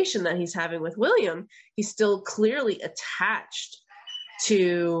conversation that he's having with William, he's still clearly attached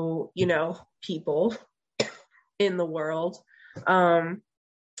to, people in the world. And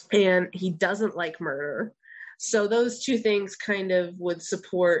he doesn't like murder. So those two things kind of would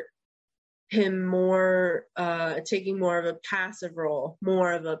support him more, taking more of a passive role,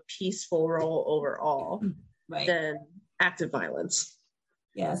 more of a peaceful role overall, right, than active violence.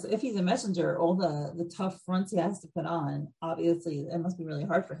 Yeah, so if he's a messenger, all the tough fronts he has to put on, obviously it must be really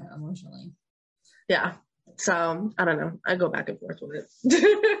hard for him emotionally. Yeah. So I don't know. I go back and forth with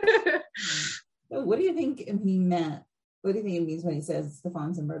it. So what do you think he meant? What do you think it means when he says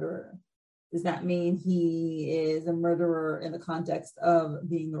Stefan's a murderer? Does that mean he is a murderer in the context of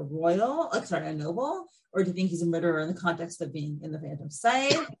being a noble? Or do you think he's a murderer in the context of being in the Phantom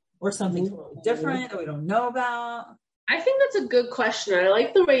Scythe? Or something totally different that we don't know about? I think that's a good question. I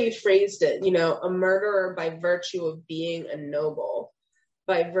like the way you phrased it. A murderer by virtue of being a noble.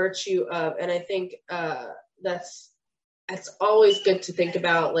 By virtue of, and I think that's always good to think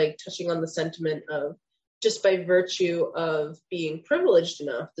about, like touching on the sentiment of just by virtue of being privileged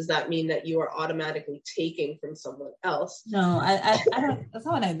enough, does that mean that you are automatically taking from someone else? No, I don't. That's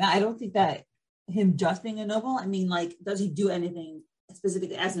not what I meant. I don't think that him just being a noble. I mean, like, does he do anything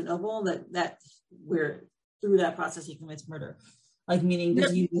specifically as a noble that we're through that process he commits murder? Like, meaning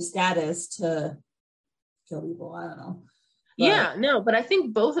does he use the status to kill people? I don't know. Yeah, no, but I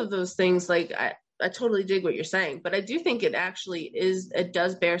think both of those things, like I totally dig what you're saying, but I do think it actually it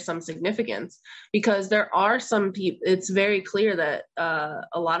does bear some significance, because there are some people, it's very clear that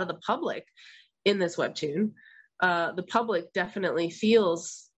a lot of the public in this webtoon, the public definitely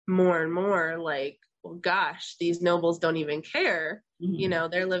feels more and more like, well, gosh, these nobles don't even care.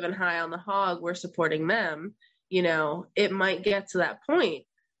 Mm-hmm. They're living high on the hog. We're supporting them. It might get to that point,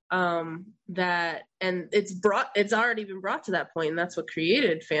 that, and it's already been brought to that point, and that's what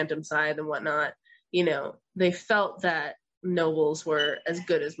created Phantom Scythe and whatnot. They felt that nobles were as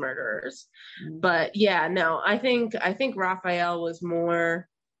good as murderers. Mm-hmm. But yeah, no, I think Raphael was more,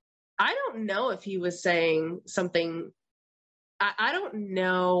 I don't know if he was saying something, I don't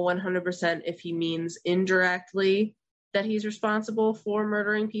know 100% if he means indirectly that he's responsible for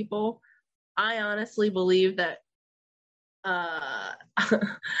murdering people. I honestly believe that I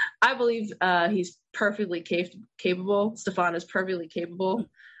believe he's perfectly capable. Stefan is perfectly capable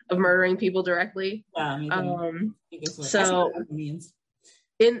of murdering people directly. Yeah, so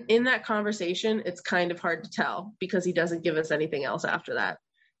in that conversation, it's kind of hard to tell, because he doesn't give us anything else after that.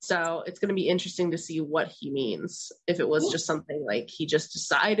 So it's going to be interesting to see what he means. If it was just something like he just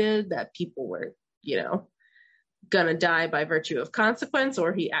decided that people were, going to die by virtue of consequence,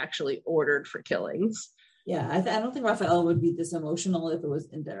 or he actually ordered for killings. Yeah, I don't think Raphael would be this emotional if it was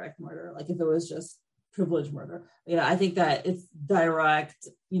indirect murder, like if it was just privileged murder. I think that it's direct,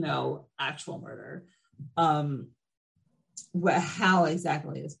 actual murder. How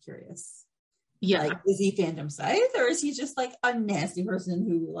exactly is curious. Yeah. Like, is he Phantom Scythe, or is he just like a nasty person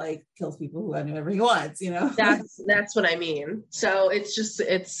who like kills people whenever he wants, That's what I mean. So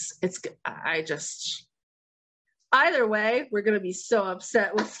either way, we're going to be so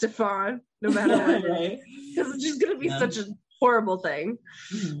upset with Stefan, no matter what, right? Because it's just going to be such a horrible thing.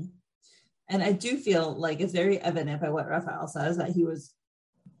 Mm-hmm. And I do feel like it's very evident by what Raphael says that he was,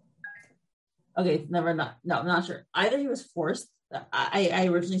 I'm not sure. Either he was forced. I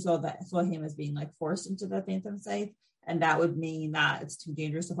originally saw him as being like forced into the Phantom Scythe, and that would mean that it's too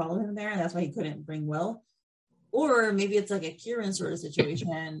dangerous to follow him there, and that's why he couldn't bring Will. Or maybe it's like a Kieran sort of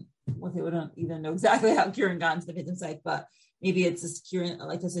situation. Well, they wouldn't even know exactly how Kieran got into the Phantom Scythe, but maybe it's this Kieran,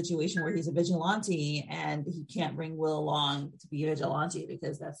 like a situation where he's a vigilante and he can't bring Will along to be a vigilante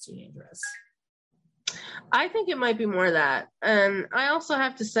because that's too dangerous. I think it might be more that. And I also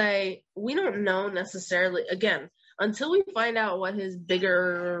have to say, we don't know necessarily, again, until we find out what his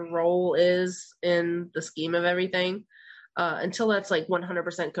bigger role is in the scheme of everything, until that's like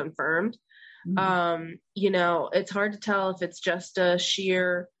 100% confirmed. Mm-hmm. It's hard to tell if it's just a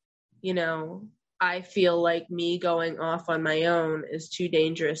sheer, I feel like me going off on my own is too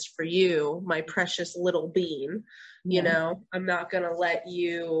dangerous for you, my precious little bean. Yeah. I'm not going to let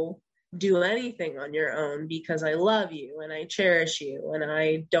you do anything on your own because I love you and I cherish you and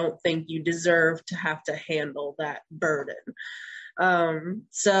I don't think you deserve to have to handle that burden.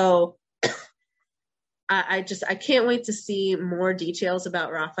 So I can't wait to see more details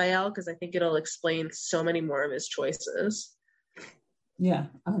about Raphael, because I think it'll explain so many more of his choices. Yeah,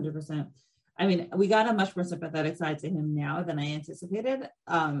 100%. I mean, we got a much more sympathetic side to him now than I anticipated.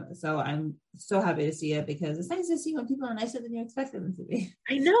 So I'm so happy to see it, because it's nice to see when people are nicer than you expected them to be.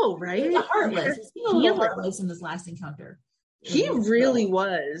 I know, right? He's heartless. He's a little heartless in this last encounter. He really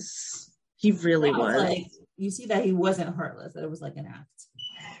was. He really was. Like, you see that he wasn't heartless, that it was like an act.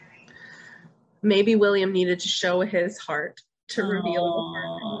 Maybe William needed to show his heart to reveal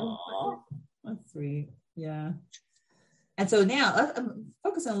the heart. That's sweet. Yeah. And so now I'm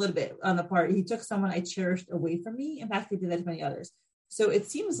focusing a little bit on the part, he took someone I cherished away from me. In fact, he did that to many others. So it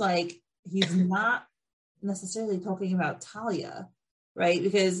seems like he's not necessarily talking about Talia, right?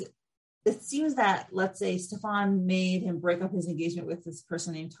 Because it seems that, let's say, Stefan made him break up his engagement with this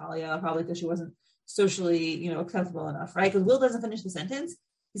person named Talia, probably because she wasn't socially, acceptable enough, right? Because Will doesn't finish the sentence.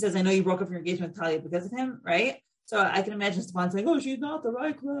 He says, I know you broke up your engagement with Talia because of him, right? So I can imagine Stefan saying, oh, she's not the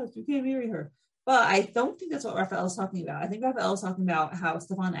right class. You can't marry her. But I don't think that's what Raphael is talking about. I think Raphael is talking about how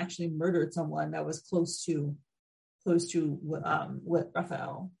Stefan actually murdered someone that was close to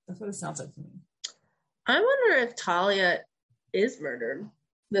Raphael. That's what it sounds like to me. I wonder if Talia is murdered.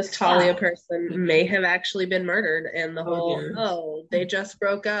 This Talia person may have actually been murdered, and the they just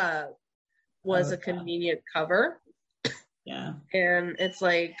broke up was a convenient cover. Yeah. And it's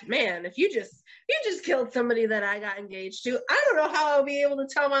like, man, if you just killed somebody that I got engaged to, I don't know how I would be able to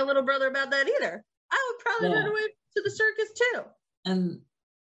tell my little brother about that either. I would probably run away to the circus too. And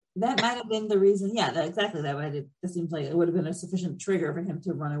that might have been the reason. Yeah, exactly. It seems like it would have been a sufficient trigger for him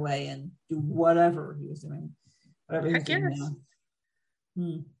to run away and do whatever he was doing. Whatever he was doing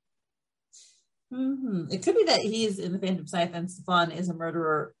now. It could be that he's in the Phantom Scythe and Stefan is a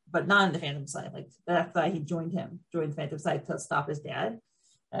murderer, but not in the Phantom Scythe. Like that's why he joined the Phantom Scythe to stop his dad.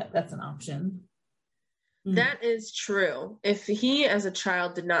 That's an option. That is true. If he, as a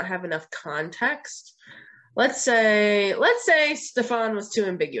child, did not have enough context, let's say Stefan was too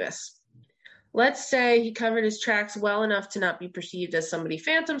ambiguous. Let's say he covered his tracks well enough to not be perceived as somebody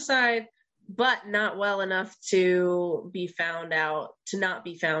Phantom Side, but not well enough to not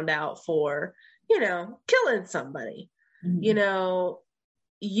be found out for, killing somebody.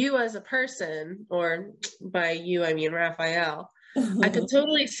 You as a person, or by you, I mean Raphael, I could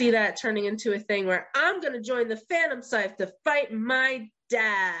totally see that turning into a thing where I'm going to join the Phantom Scythe to fight my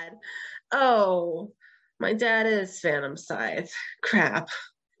dad. Oh, my dad is Phantom Scythe. Crap.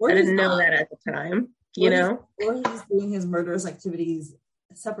 I didn't know that at the time, Or he's doing his murderous activities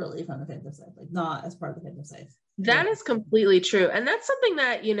separately from the Phantom Scythe, like not as part of the Phantom Scythe. That is completely true. And that's something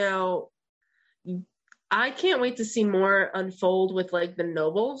that, I can't wait to see more unfold with like the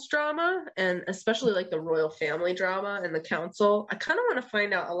nobles drama, and especially like the royal family drama and the council. I kind of want to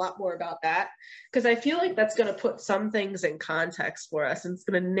find out a lot more about that, because I feel like that's going to put some things in context for us, and it's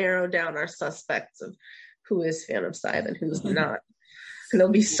going to narrow down our suspects of who is Phantom Scythe and who's not. And it'll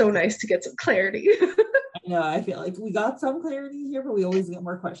be so nice to get some clarity. I know. I feel like we got some clarity here, but we always get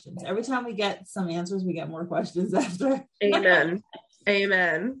more questions. Every time we get some answers, we get more questions after. Amen.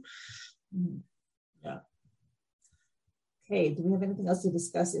 Amen. Yeah. Okay. Do we have anything else to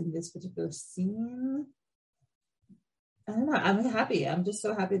discuss in this particular scene? I don't know. I'm happy. I'm just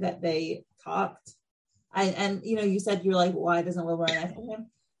so happy that they talked. You said you're like, why doesn't Will run after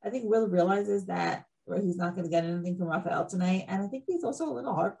him? I think Will realizes that he's not going to get anything from Raphael tonight, and I think he's also a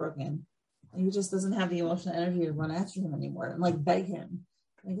little heartbroken. He just doesn't have the emotional energy to run after him anymore and like beg him.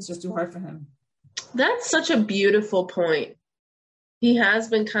 I think it's just too hard for him. That's such a beautiful point. He has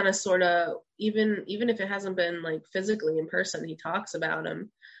been kind of sort of, even if it hasn't been like physically in person, he talks about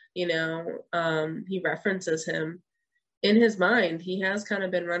him, he references him in his mind. He has kind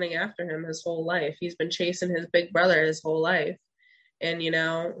of been running after him his whole life. He's been chasing his big brother his whole life. And,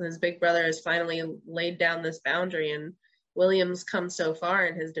 his big brother has finally laid down this boundary, and William's come so far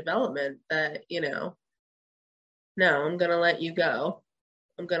in his development that, no, I'm going to let you go.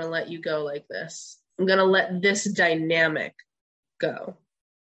 I'm going to let you go like this. I'm going to let this dynamic go.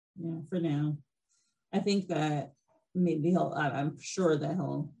 Yeah, for now. I think that maybe I'm sure that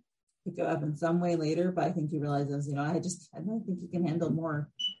he'll pick it up in some way later, but I think he realizes, I don't think he can handle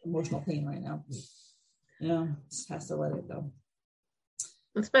more emotional pain right now. Just has to let it go.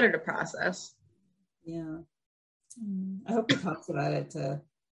 It's better to process. Yeah. I hope he talks about it to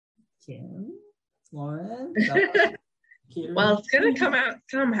Kim, Lauren. Well, it's going to come out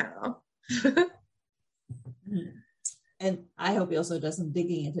somehow. And I hope he also does some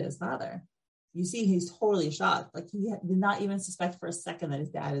digging into his father. You see, he's totally shocked. Like, he did not even suspect for a second that his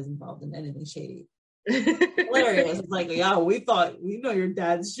dad is involved in anything shady. Hilarious. It's like, yeah, we know your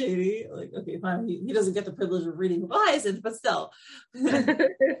dad's shady. Like, okay, fine. He doesn't get the privilege of reading Hyacinth, but still.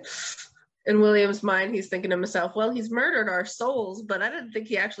 In William's mind, he's thinking to himself, well, he's murdered our souls, but I didn't think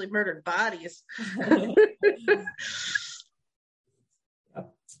he actually murdered bodies.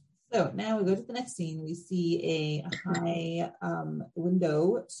 So now we go to the next scene. We see a high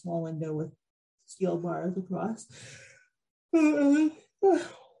small window with steel bars across. It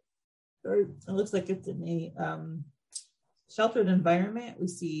looks like it's in a sheltered environment. We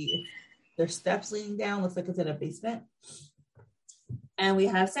see there's steps leading down. Looks like it's in a basement. And we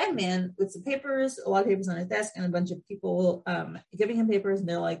have Sandman with some papers, a lot of papers on his desk, and a bunch of people giving him papers. And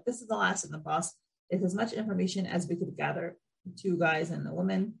they're like, this is the last of the boss. It's as much information as we could gather. 2 guys and a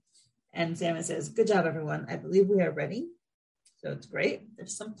woman. And Sandman says, good job, everyone. I believe we are ready. So it's great.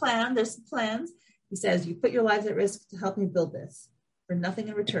 There's some plans. He says, you put your lives at risk to help me build this. For nothing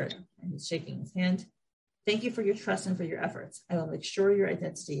in return. And he's shaking his hand. Thank you for your trust and for your efforts. I will make sure your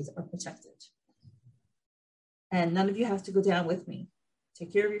identities are protected. And none of you have to go down with me.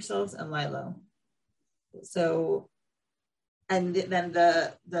 Take care of yourselves and lie low. So, and then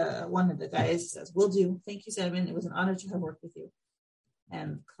the one of the guys says, will do. Thank you, Sandman. It was an honor to have worked with you.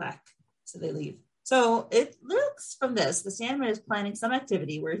 And clack. So they leave. So it looks from this, the Sandman is planning some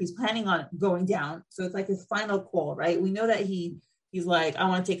activity where he's planning on going down. So it's like his final call, right? We know that he's like, I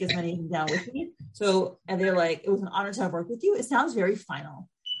want to take as many of them down with me. So, and they're like, it was an honor to have worked with you. It sounds very final.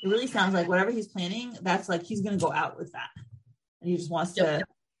 It really sounds like whatever he's planning, that's like, he's going to go out with that. And he just wants to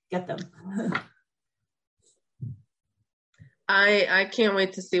get them. I can't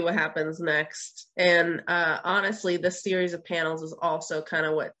wait to see what happens next. And honestly, this series of panels is also kind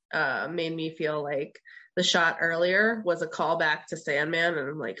of what made me feel like the shot earlier was a callback to Sandman. And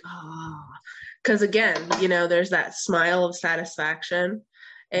I'm like, Because again, there's that smile of satisfaction.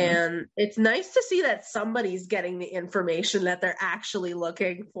 And it's nice to see that somebody's getting the information that they're actually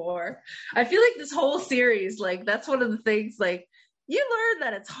looking for. I feel like this whole series, like, that's one of the things, like, you learn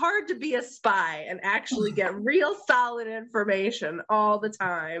that it's hard to be a spy and actually get real solid information all the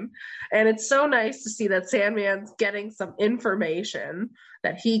time. And it's so nice to see that Sandman's getting some information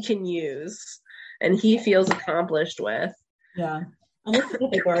that he can use and he feels accomplished with. Yeah. I'm looking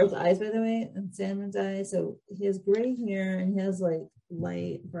at the guard's eyes, by the way, and Sandman's eyes. So he has gray hair and he has like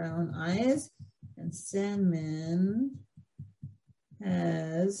light brown eyes. And Sandman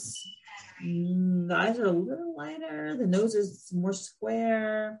has the eyes are a little lighter. The nose is more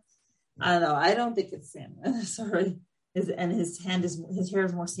square. I don't know. I don't think it's Sandman. Sorry. His hair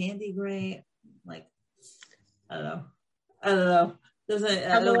is more sandy gray. Like, I don't know.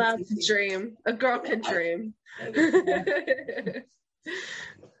 I'm allowed to dream. A girl can dream.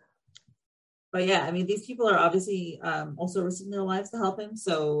 But yeah, I mean, these people are obviously also risking their lives to help him.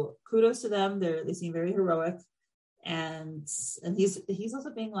 So kudos to them. They seem very heroic. And he's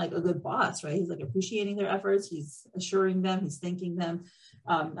also being like a good boss, right? He's like appreciating their efforts. He's assuring them. He's thanking them.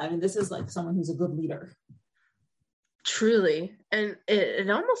 I mean, this is like someone who's a good leader. Truly. And it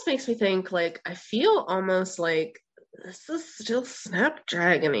almost makes me think, like, I feel almost like this is still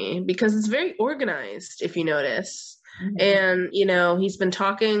Snapdragon-y because it's very organized, if you notice. Mm-hmm. And, he's been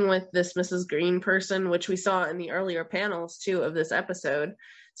talking with this Mrs. Green person, which we saw in the earlier panels too of this episode.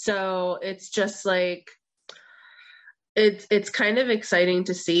 So it's just like, it's kind of exciting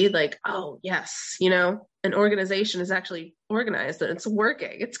to see, like, oh yes, an organization is actually organized and it's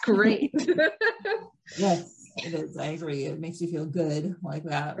working. It's great. Yes, it is. I agree. It makes you feel good like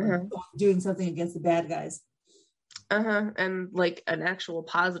that. Uh-huh. Doing something against the bad guys. And like an actual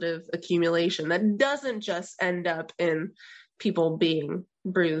positive accumulation that doesn't just end up in people being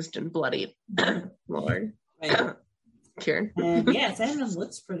bruised and bloodied. Lord. Right. Kieran. And yeah, Sandman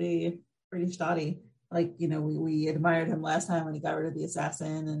looks pretty shoddy. Like, we admired him last time when he got rid of the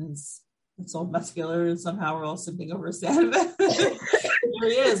assassin and it's all muscular, and somehow we're all simping over Sandman. Here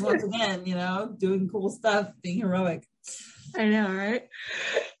he is once again, doing cool stuff, being heroic. I know, right?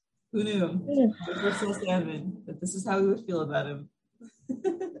 Who knew? Personal Sandman, but this is how we would feel about him.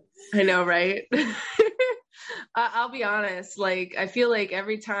 I know, right? I'll be honest. Like, I feel like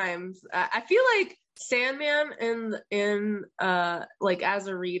every time, I feel like Sandman in like as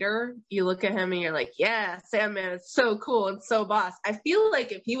a reader, you look at him and you're like, yeah, Sandman is so cool and so boss. I feel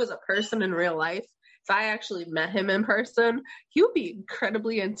like if he was a person in real life, if I actually met him in person, he would be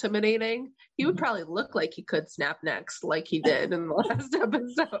incredibly intimidating. He would probably look like he could snap necks like he did in the last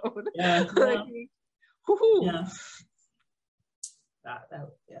episode. Yeah. Like, yeah.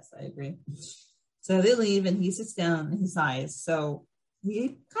 Yes, I agree. So they leave and he sits down and he sighs. So he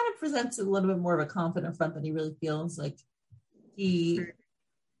kind of presents a little bit more of a confident front than he really feels. Like he,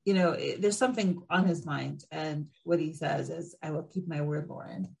 there's something on his mind. And what he says is, I will keep my word,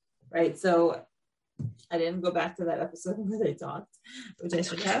 Lauren. Right. So I didn't go back to that episode where they talked, which I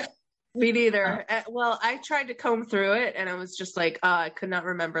should have. Me neither. Well, I tried to comb through it and I was just like, I could not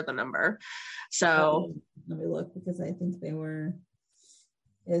remember the number. So let me look, because I think they were,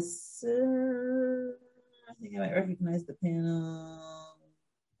 I think I might recognize the panel.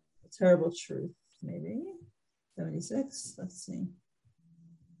 A Terrible Truth, maybe. 76. Let's see.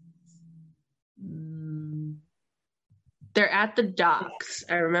 They're at the docks.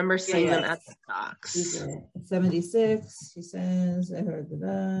 I remember seeing them at the docks. 76, he says, I heard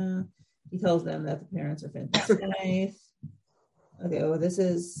that. He tells them that the parents are fantastic. Okay, well, this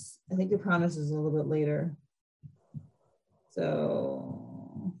is, I think the promise is a little bit later.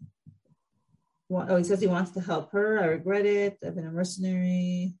 So, he says he wants to help her. I regret it. I've been a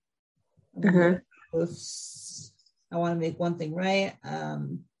mercenary. I want to make one thing right. I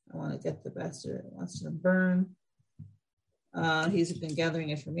want to get the bastard that wants to burn. He's been gathering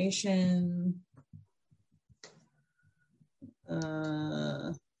information.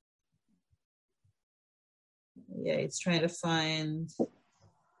 He's trying to find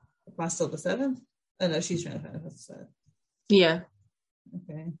Apostle the Seventh. Oh no, she's trying to find Apostle the Seventh. Yeah.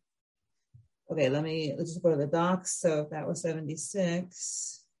 Okay, let's just go to the docs. So if that was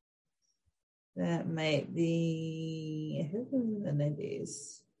 76, that might be, I think it was in the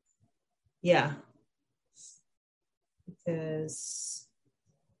 90s. Yeah. Because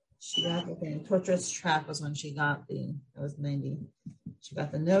she got the thing. Torturous Trap was when she got that was 90. She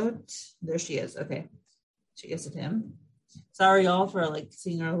got the note. There she is. Okay. She gives it to him. Sorry, y'all, for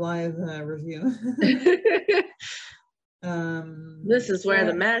seeing our live review. This is where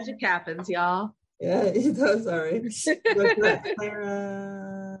the magic happens, y'all. Yeah, it does. Sorry.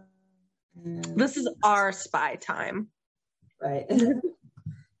 Clara. This is our spy time. Right.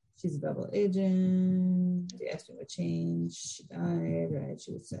 She's a double agent. They asked me what changed. She died, right?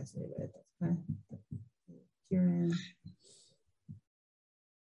 She was assassinated. That's fine. Kieran.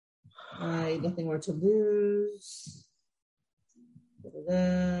 Nothing more to lose.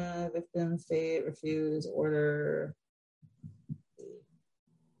 Victim, fate, refuse, order.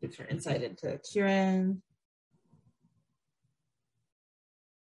 Gives her insight into Kieran.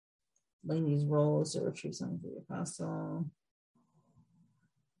 Laney's role is to retrieve something for the apostle.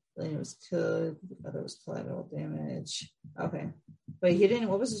 Laney was killed. The other was collateral damage. Okay. But he didn't,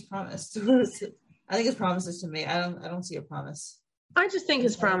 what was his promise? I think his promise is to me. I don't see a promise. I just think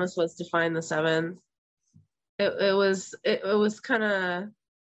his promise was to find the seventh. It was kind of,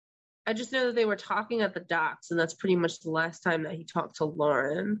 I just know that they were talking at the docks, and that's pretty much the last time that he talked to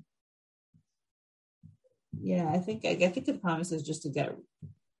Lauren. Yeah, I think the promise is just to get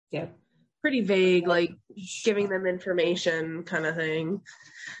pretty vague, like giving them information kind of thing.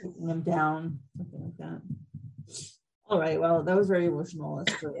 Taking them down, something like that. All right, well, that was very emotional.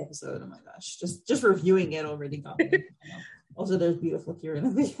 That's a great episode. Oh my gosh. Just reviewing it already got me. Also, there's beautiful Kieran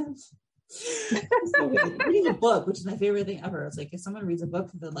at the end. So reading a book, which is my favorite thing ever. It's like if someone reads a book,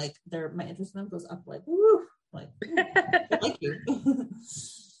 then like my interest in them goes up like woo, like I like you.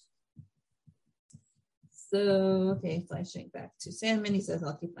 So okay, flashing back to Sandman. He says,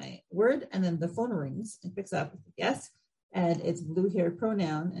 "I'll keep my word," and then the phone rings and picks up. Yes, and it's blue-haired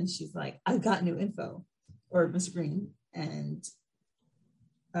pronoun, and she's like, "I've got new info," or Miss Green, and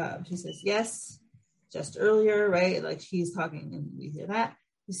she says, "Yes, just earlier, right?" Like she's talking, and we hear that.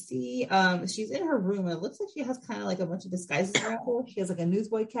 You see, she's in her room, and it looks like she has kind of like a bunch of disguises around her. She has like a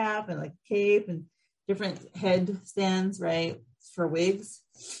newsboy cap and like cape and different head stands, right, for wigs.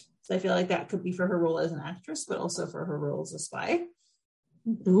 So I feel like that could be for her role as an actress, but also for her role as a spy.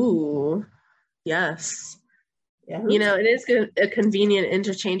 Ooh, yes. Yeah, you know, it is a convenient,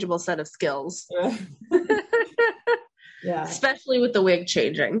 interchangeable set of skills. Right. Yeah. Especially with the wig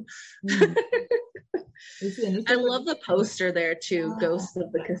changing. Mm. I love the poster there too, Ghosts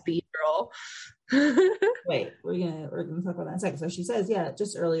of the Cathedral. Wait, we're gonna talk about that in a second. So she says, yeah,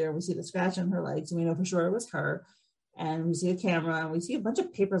 just earlier we see the scratch on her legs, and we know for sure it was her. And we see a camera, and we see a bunch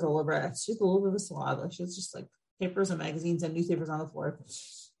of papers all over it. She's a little bit of a slob. Like she's just like papers and magazines and newspapers on the floor.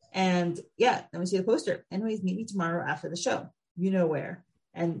 And yeah, then we see the poster. Anyways, meet me tomorrow after the show. You know where.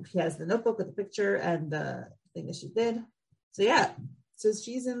 And she has the notebook with the picture and the thing that she did. So yeah, so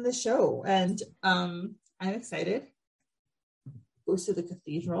she's in the show, and I'm excited. Goes to the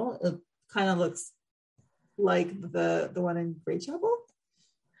cathedral. It kind of looks like the one in Great Chapel.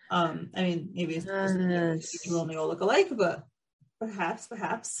 I mean, maybe it's cathedral and they all look alike, but perhaps.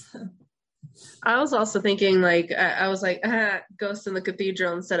 I was also thinking, like, I was like, Ghost in the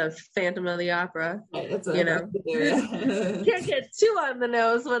Cathedral instead of Phantom of the Opera. Right, you know, can't get too on the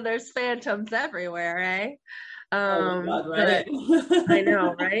nose when there's phantoms everywhere, eh? God, right? I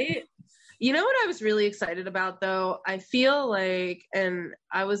know, right? You know what I was really excited about, though? I feel like, and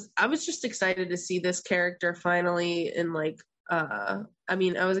I was just excited to see this character finally in, like, I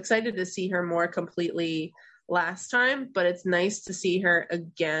mean, I was excited to see her more completely last time, but it's nice to see her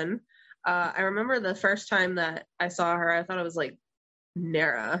again. I remember the first time that I saw her, I thought it was like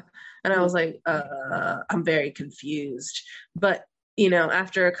Nara, and I was like, I'm very confused. But you know,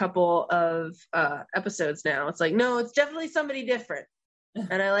 after a couple of episodes now, it's like, no, it's definitely somebody different.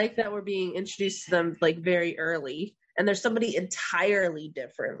 And I like that we're being introduced to them like very early. And there's somebody entirely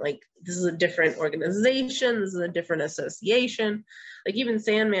different. Like, this is a different organization. This is a different association. Like, even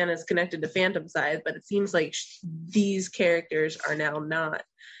Sandman is connected to Phantom Side, but it seems like these characters are now not.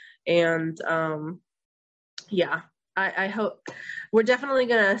 And yeah, I hope we're definitely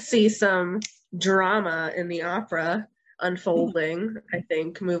going to see some drama in the opera unfolding, I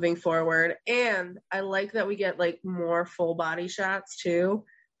think, moving forward. And I like that we get like more full body shots too,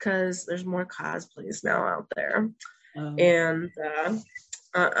 because there's more cosplays now out there. And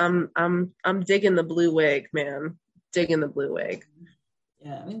I'm digging the blue wig, man. Digging the blue wig.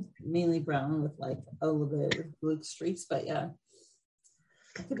 Yeah, I mean, mainly brown with like a little bit of blue streaks, but yeah,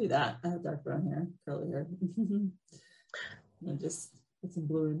 I could do that. I have dark brown hair, curly hair. And just put some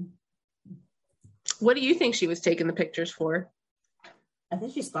blue in. What do you think she was taking the pictures for? I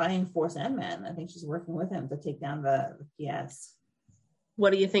think she's spying for Sandman. I think she's working with him to take down the PS.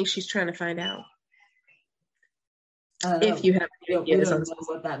 What do you think she's trying to find out? If you have any ideas on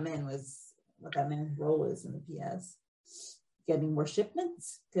what that man's role is in the PS. Getting more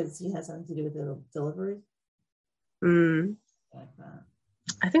shipments because he has something to do with the delivery. Like that.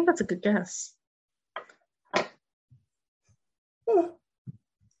 I think that's a good guess.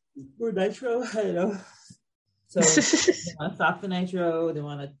 Or nitro, I don't know. So they want to stop the nitro. They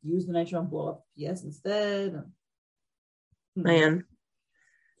want to use the nitro and blow up PS instead. Man,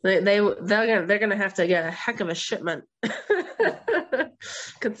 they're gonna have to get a heck of a shipment,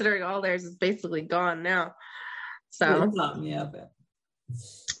 considering all theirs is basically gone now. So Yeah, but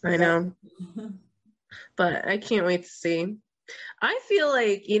I know, but I can't wait to see. I feel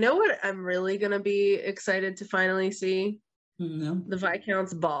like, you know what I'm really gonna be excited to finally see? No. The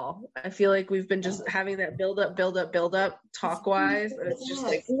Viscount's ball. I feel like we've been just having that build up talk wise, and it's just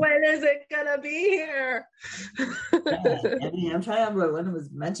like, when is it gonna be here? I mean, I'm trying to remember when it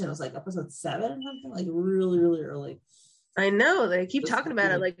was mentioned. It was like episode 7 or something, like really, really early. I know, they keep talking about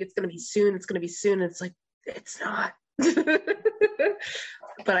it like it's gonna be soon. It's like, it's not.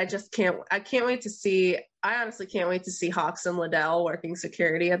 But I can't wait to see. I honestly can't wait to see Hawks and Liddell working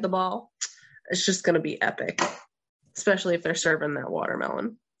security at the ball. It's just gonna be epic. Especially if they're serving that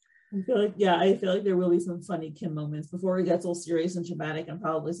watermelon. I feel like there will be some funny Kim moments before it gets all serious and dramatic and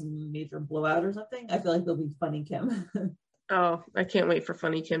probably some major blowout or something. I feel like there'll be funny Kim. Oh, I can't wait for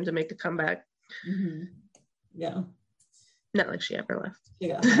funny Kim to make a comeback. Mm-hmm. Yeah. Not like she ever left. She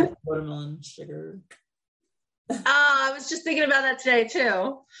got watermelon sugar. I was just thinking about that today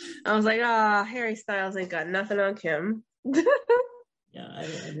too. I was like, Harry Styles ain't got nothing on Kim. Yeah,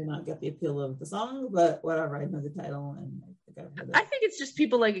 I do not get the appeal of the song, but whatever. I know the title, and I think it's just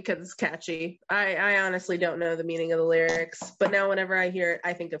people like it because it's catchy. I honestly don't know the meaning of the lyrics, but now whenever I hear it,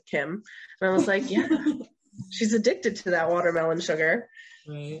 I think of Kim, and I was like, yeah, she's addicted to that watermelon sugar.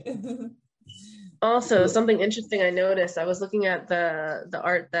 Right. Also, something interesting I noticed. I was looking at the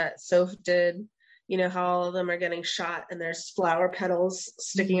art that Soph did. You know how all of them are getting shot, and there's flower petals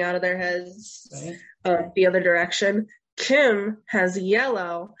sticking out of their heads, right. The other direction. Kim has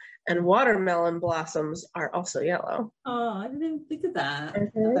yellow, and watermelon blossoms are also yellow. Oh, I didn't even think of that.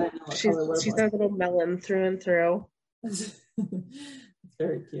 Mm-hmm. She's a little melon through and through. It's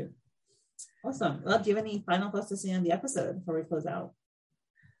very cute. Awesome. Well, do you have any final thoughts to say on the episode before we close out?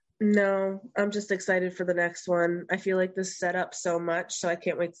 No, I'm just excited for the next one. I feel like this set up so much, so I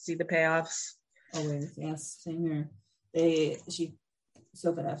can't wait to see the payoffs. Always, yes, same here.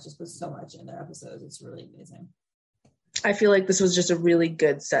 Soph and F just put so much in their episodes. It's really amazing. I feel like this was just a really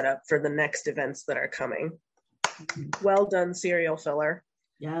good setup for the next events that are coming. Mm-hmm. Well done, serial filler.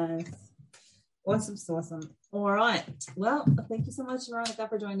 Yes. Awesome. All right. Well, thank you so much, Veronica,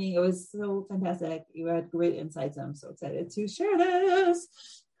 for joining. It was so fantastic. You had great insights. I'm so excited to share this.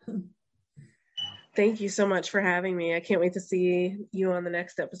 Thank you so much for having me. I can't wait to see you on the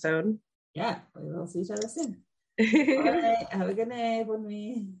next episode. Yeah, we will see each other soon. All right. Have a good night with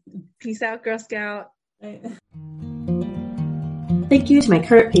me. Peace out, Girl Scout. Right. Thank you to my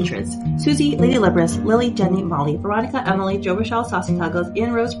current patrons: Susie, Lady Libris, Lily, Jenny, Molly, Veronica, Emily, Jo Rochelle, Saucy Toggles,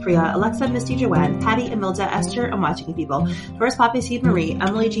 Ian Rose, Priya, Alexa, Misty, Joanne, Patty, Emilda, Esther, I'm Watching People, Doris, Poppy, Seed, Marie,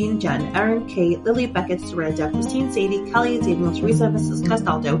 Emily, Jean, Jen, Erin, Kate, Lily, Beckett, Soraya, Christine, Sadie, Kelly, Daniel, Teresa, Mrs.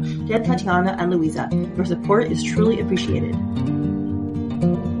 Castaldo, Jen, Tatiana, and Louisa. Your support is truly appreciated.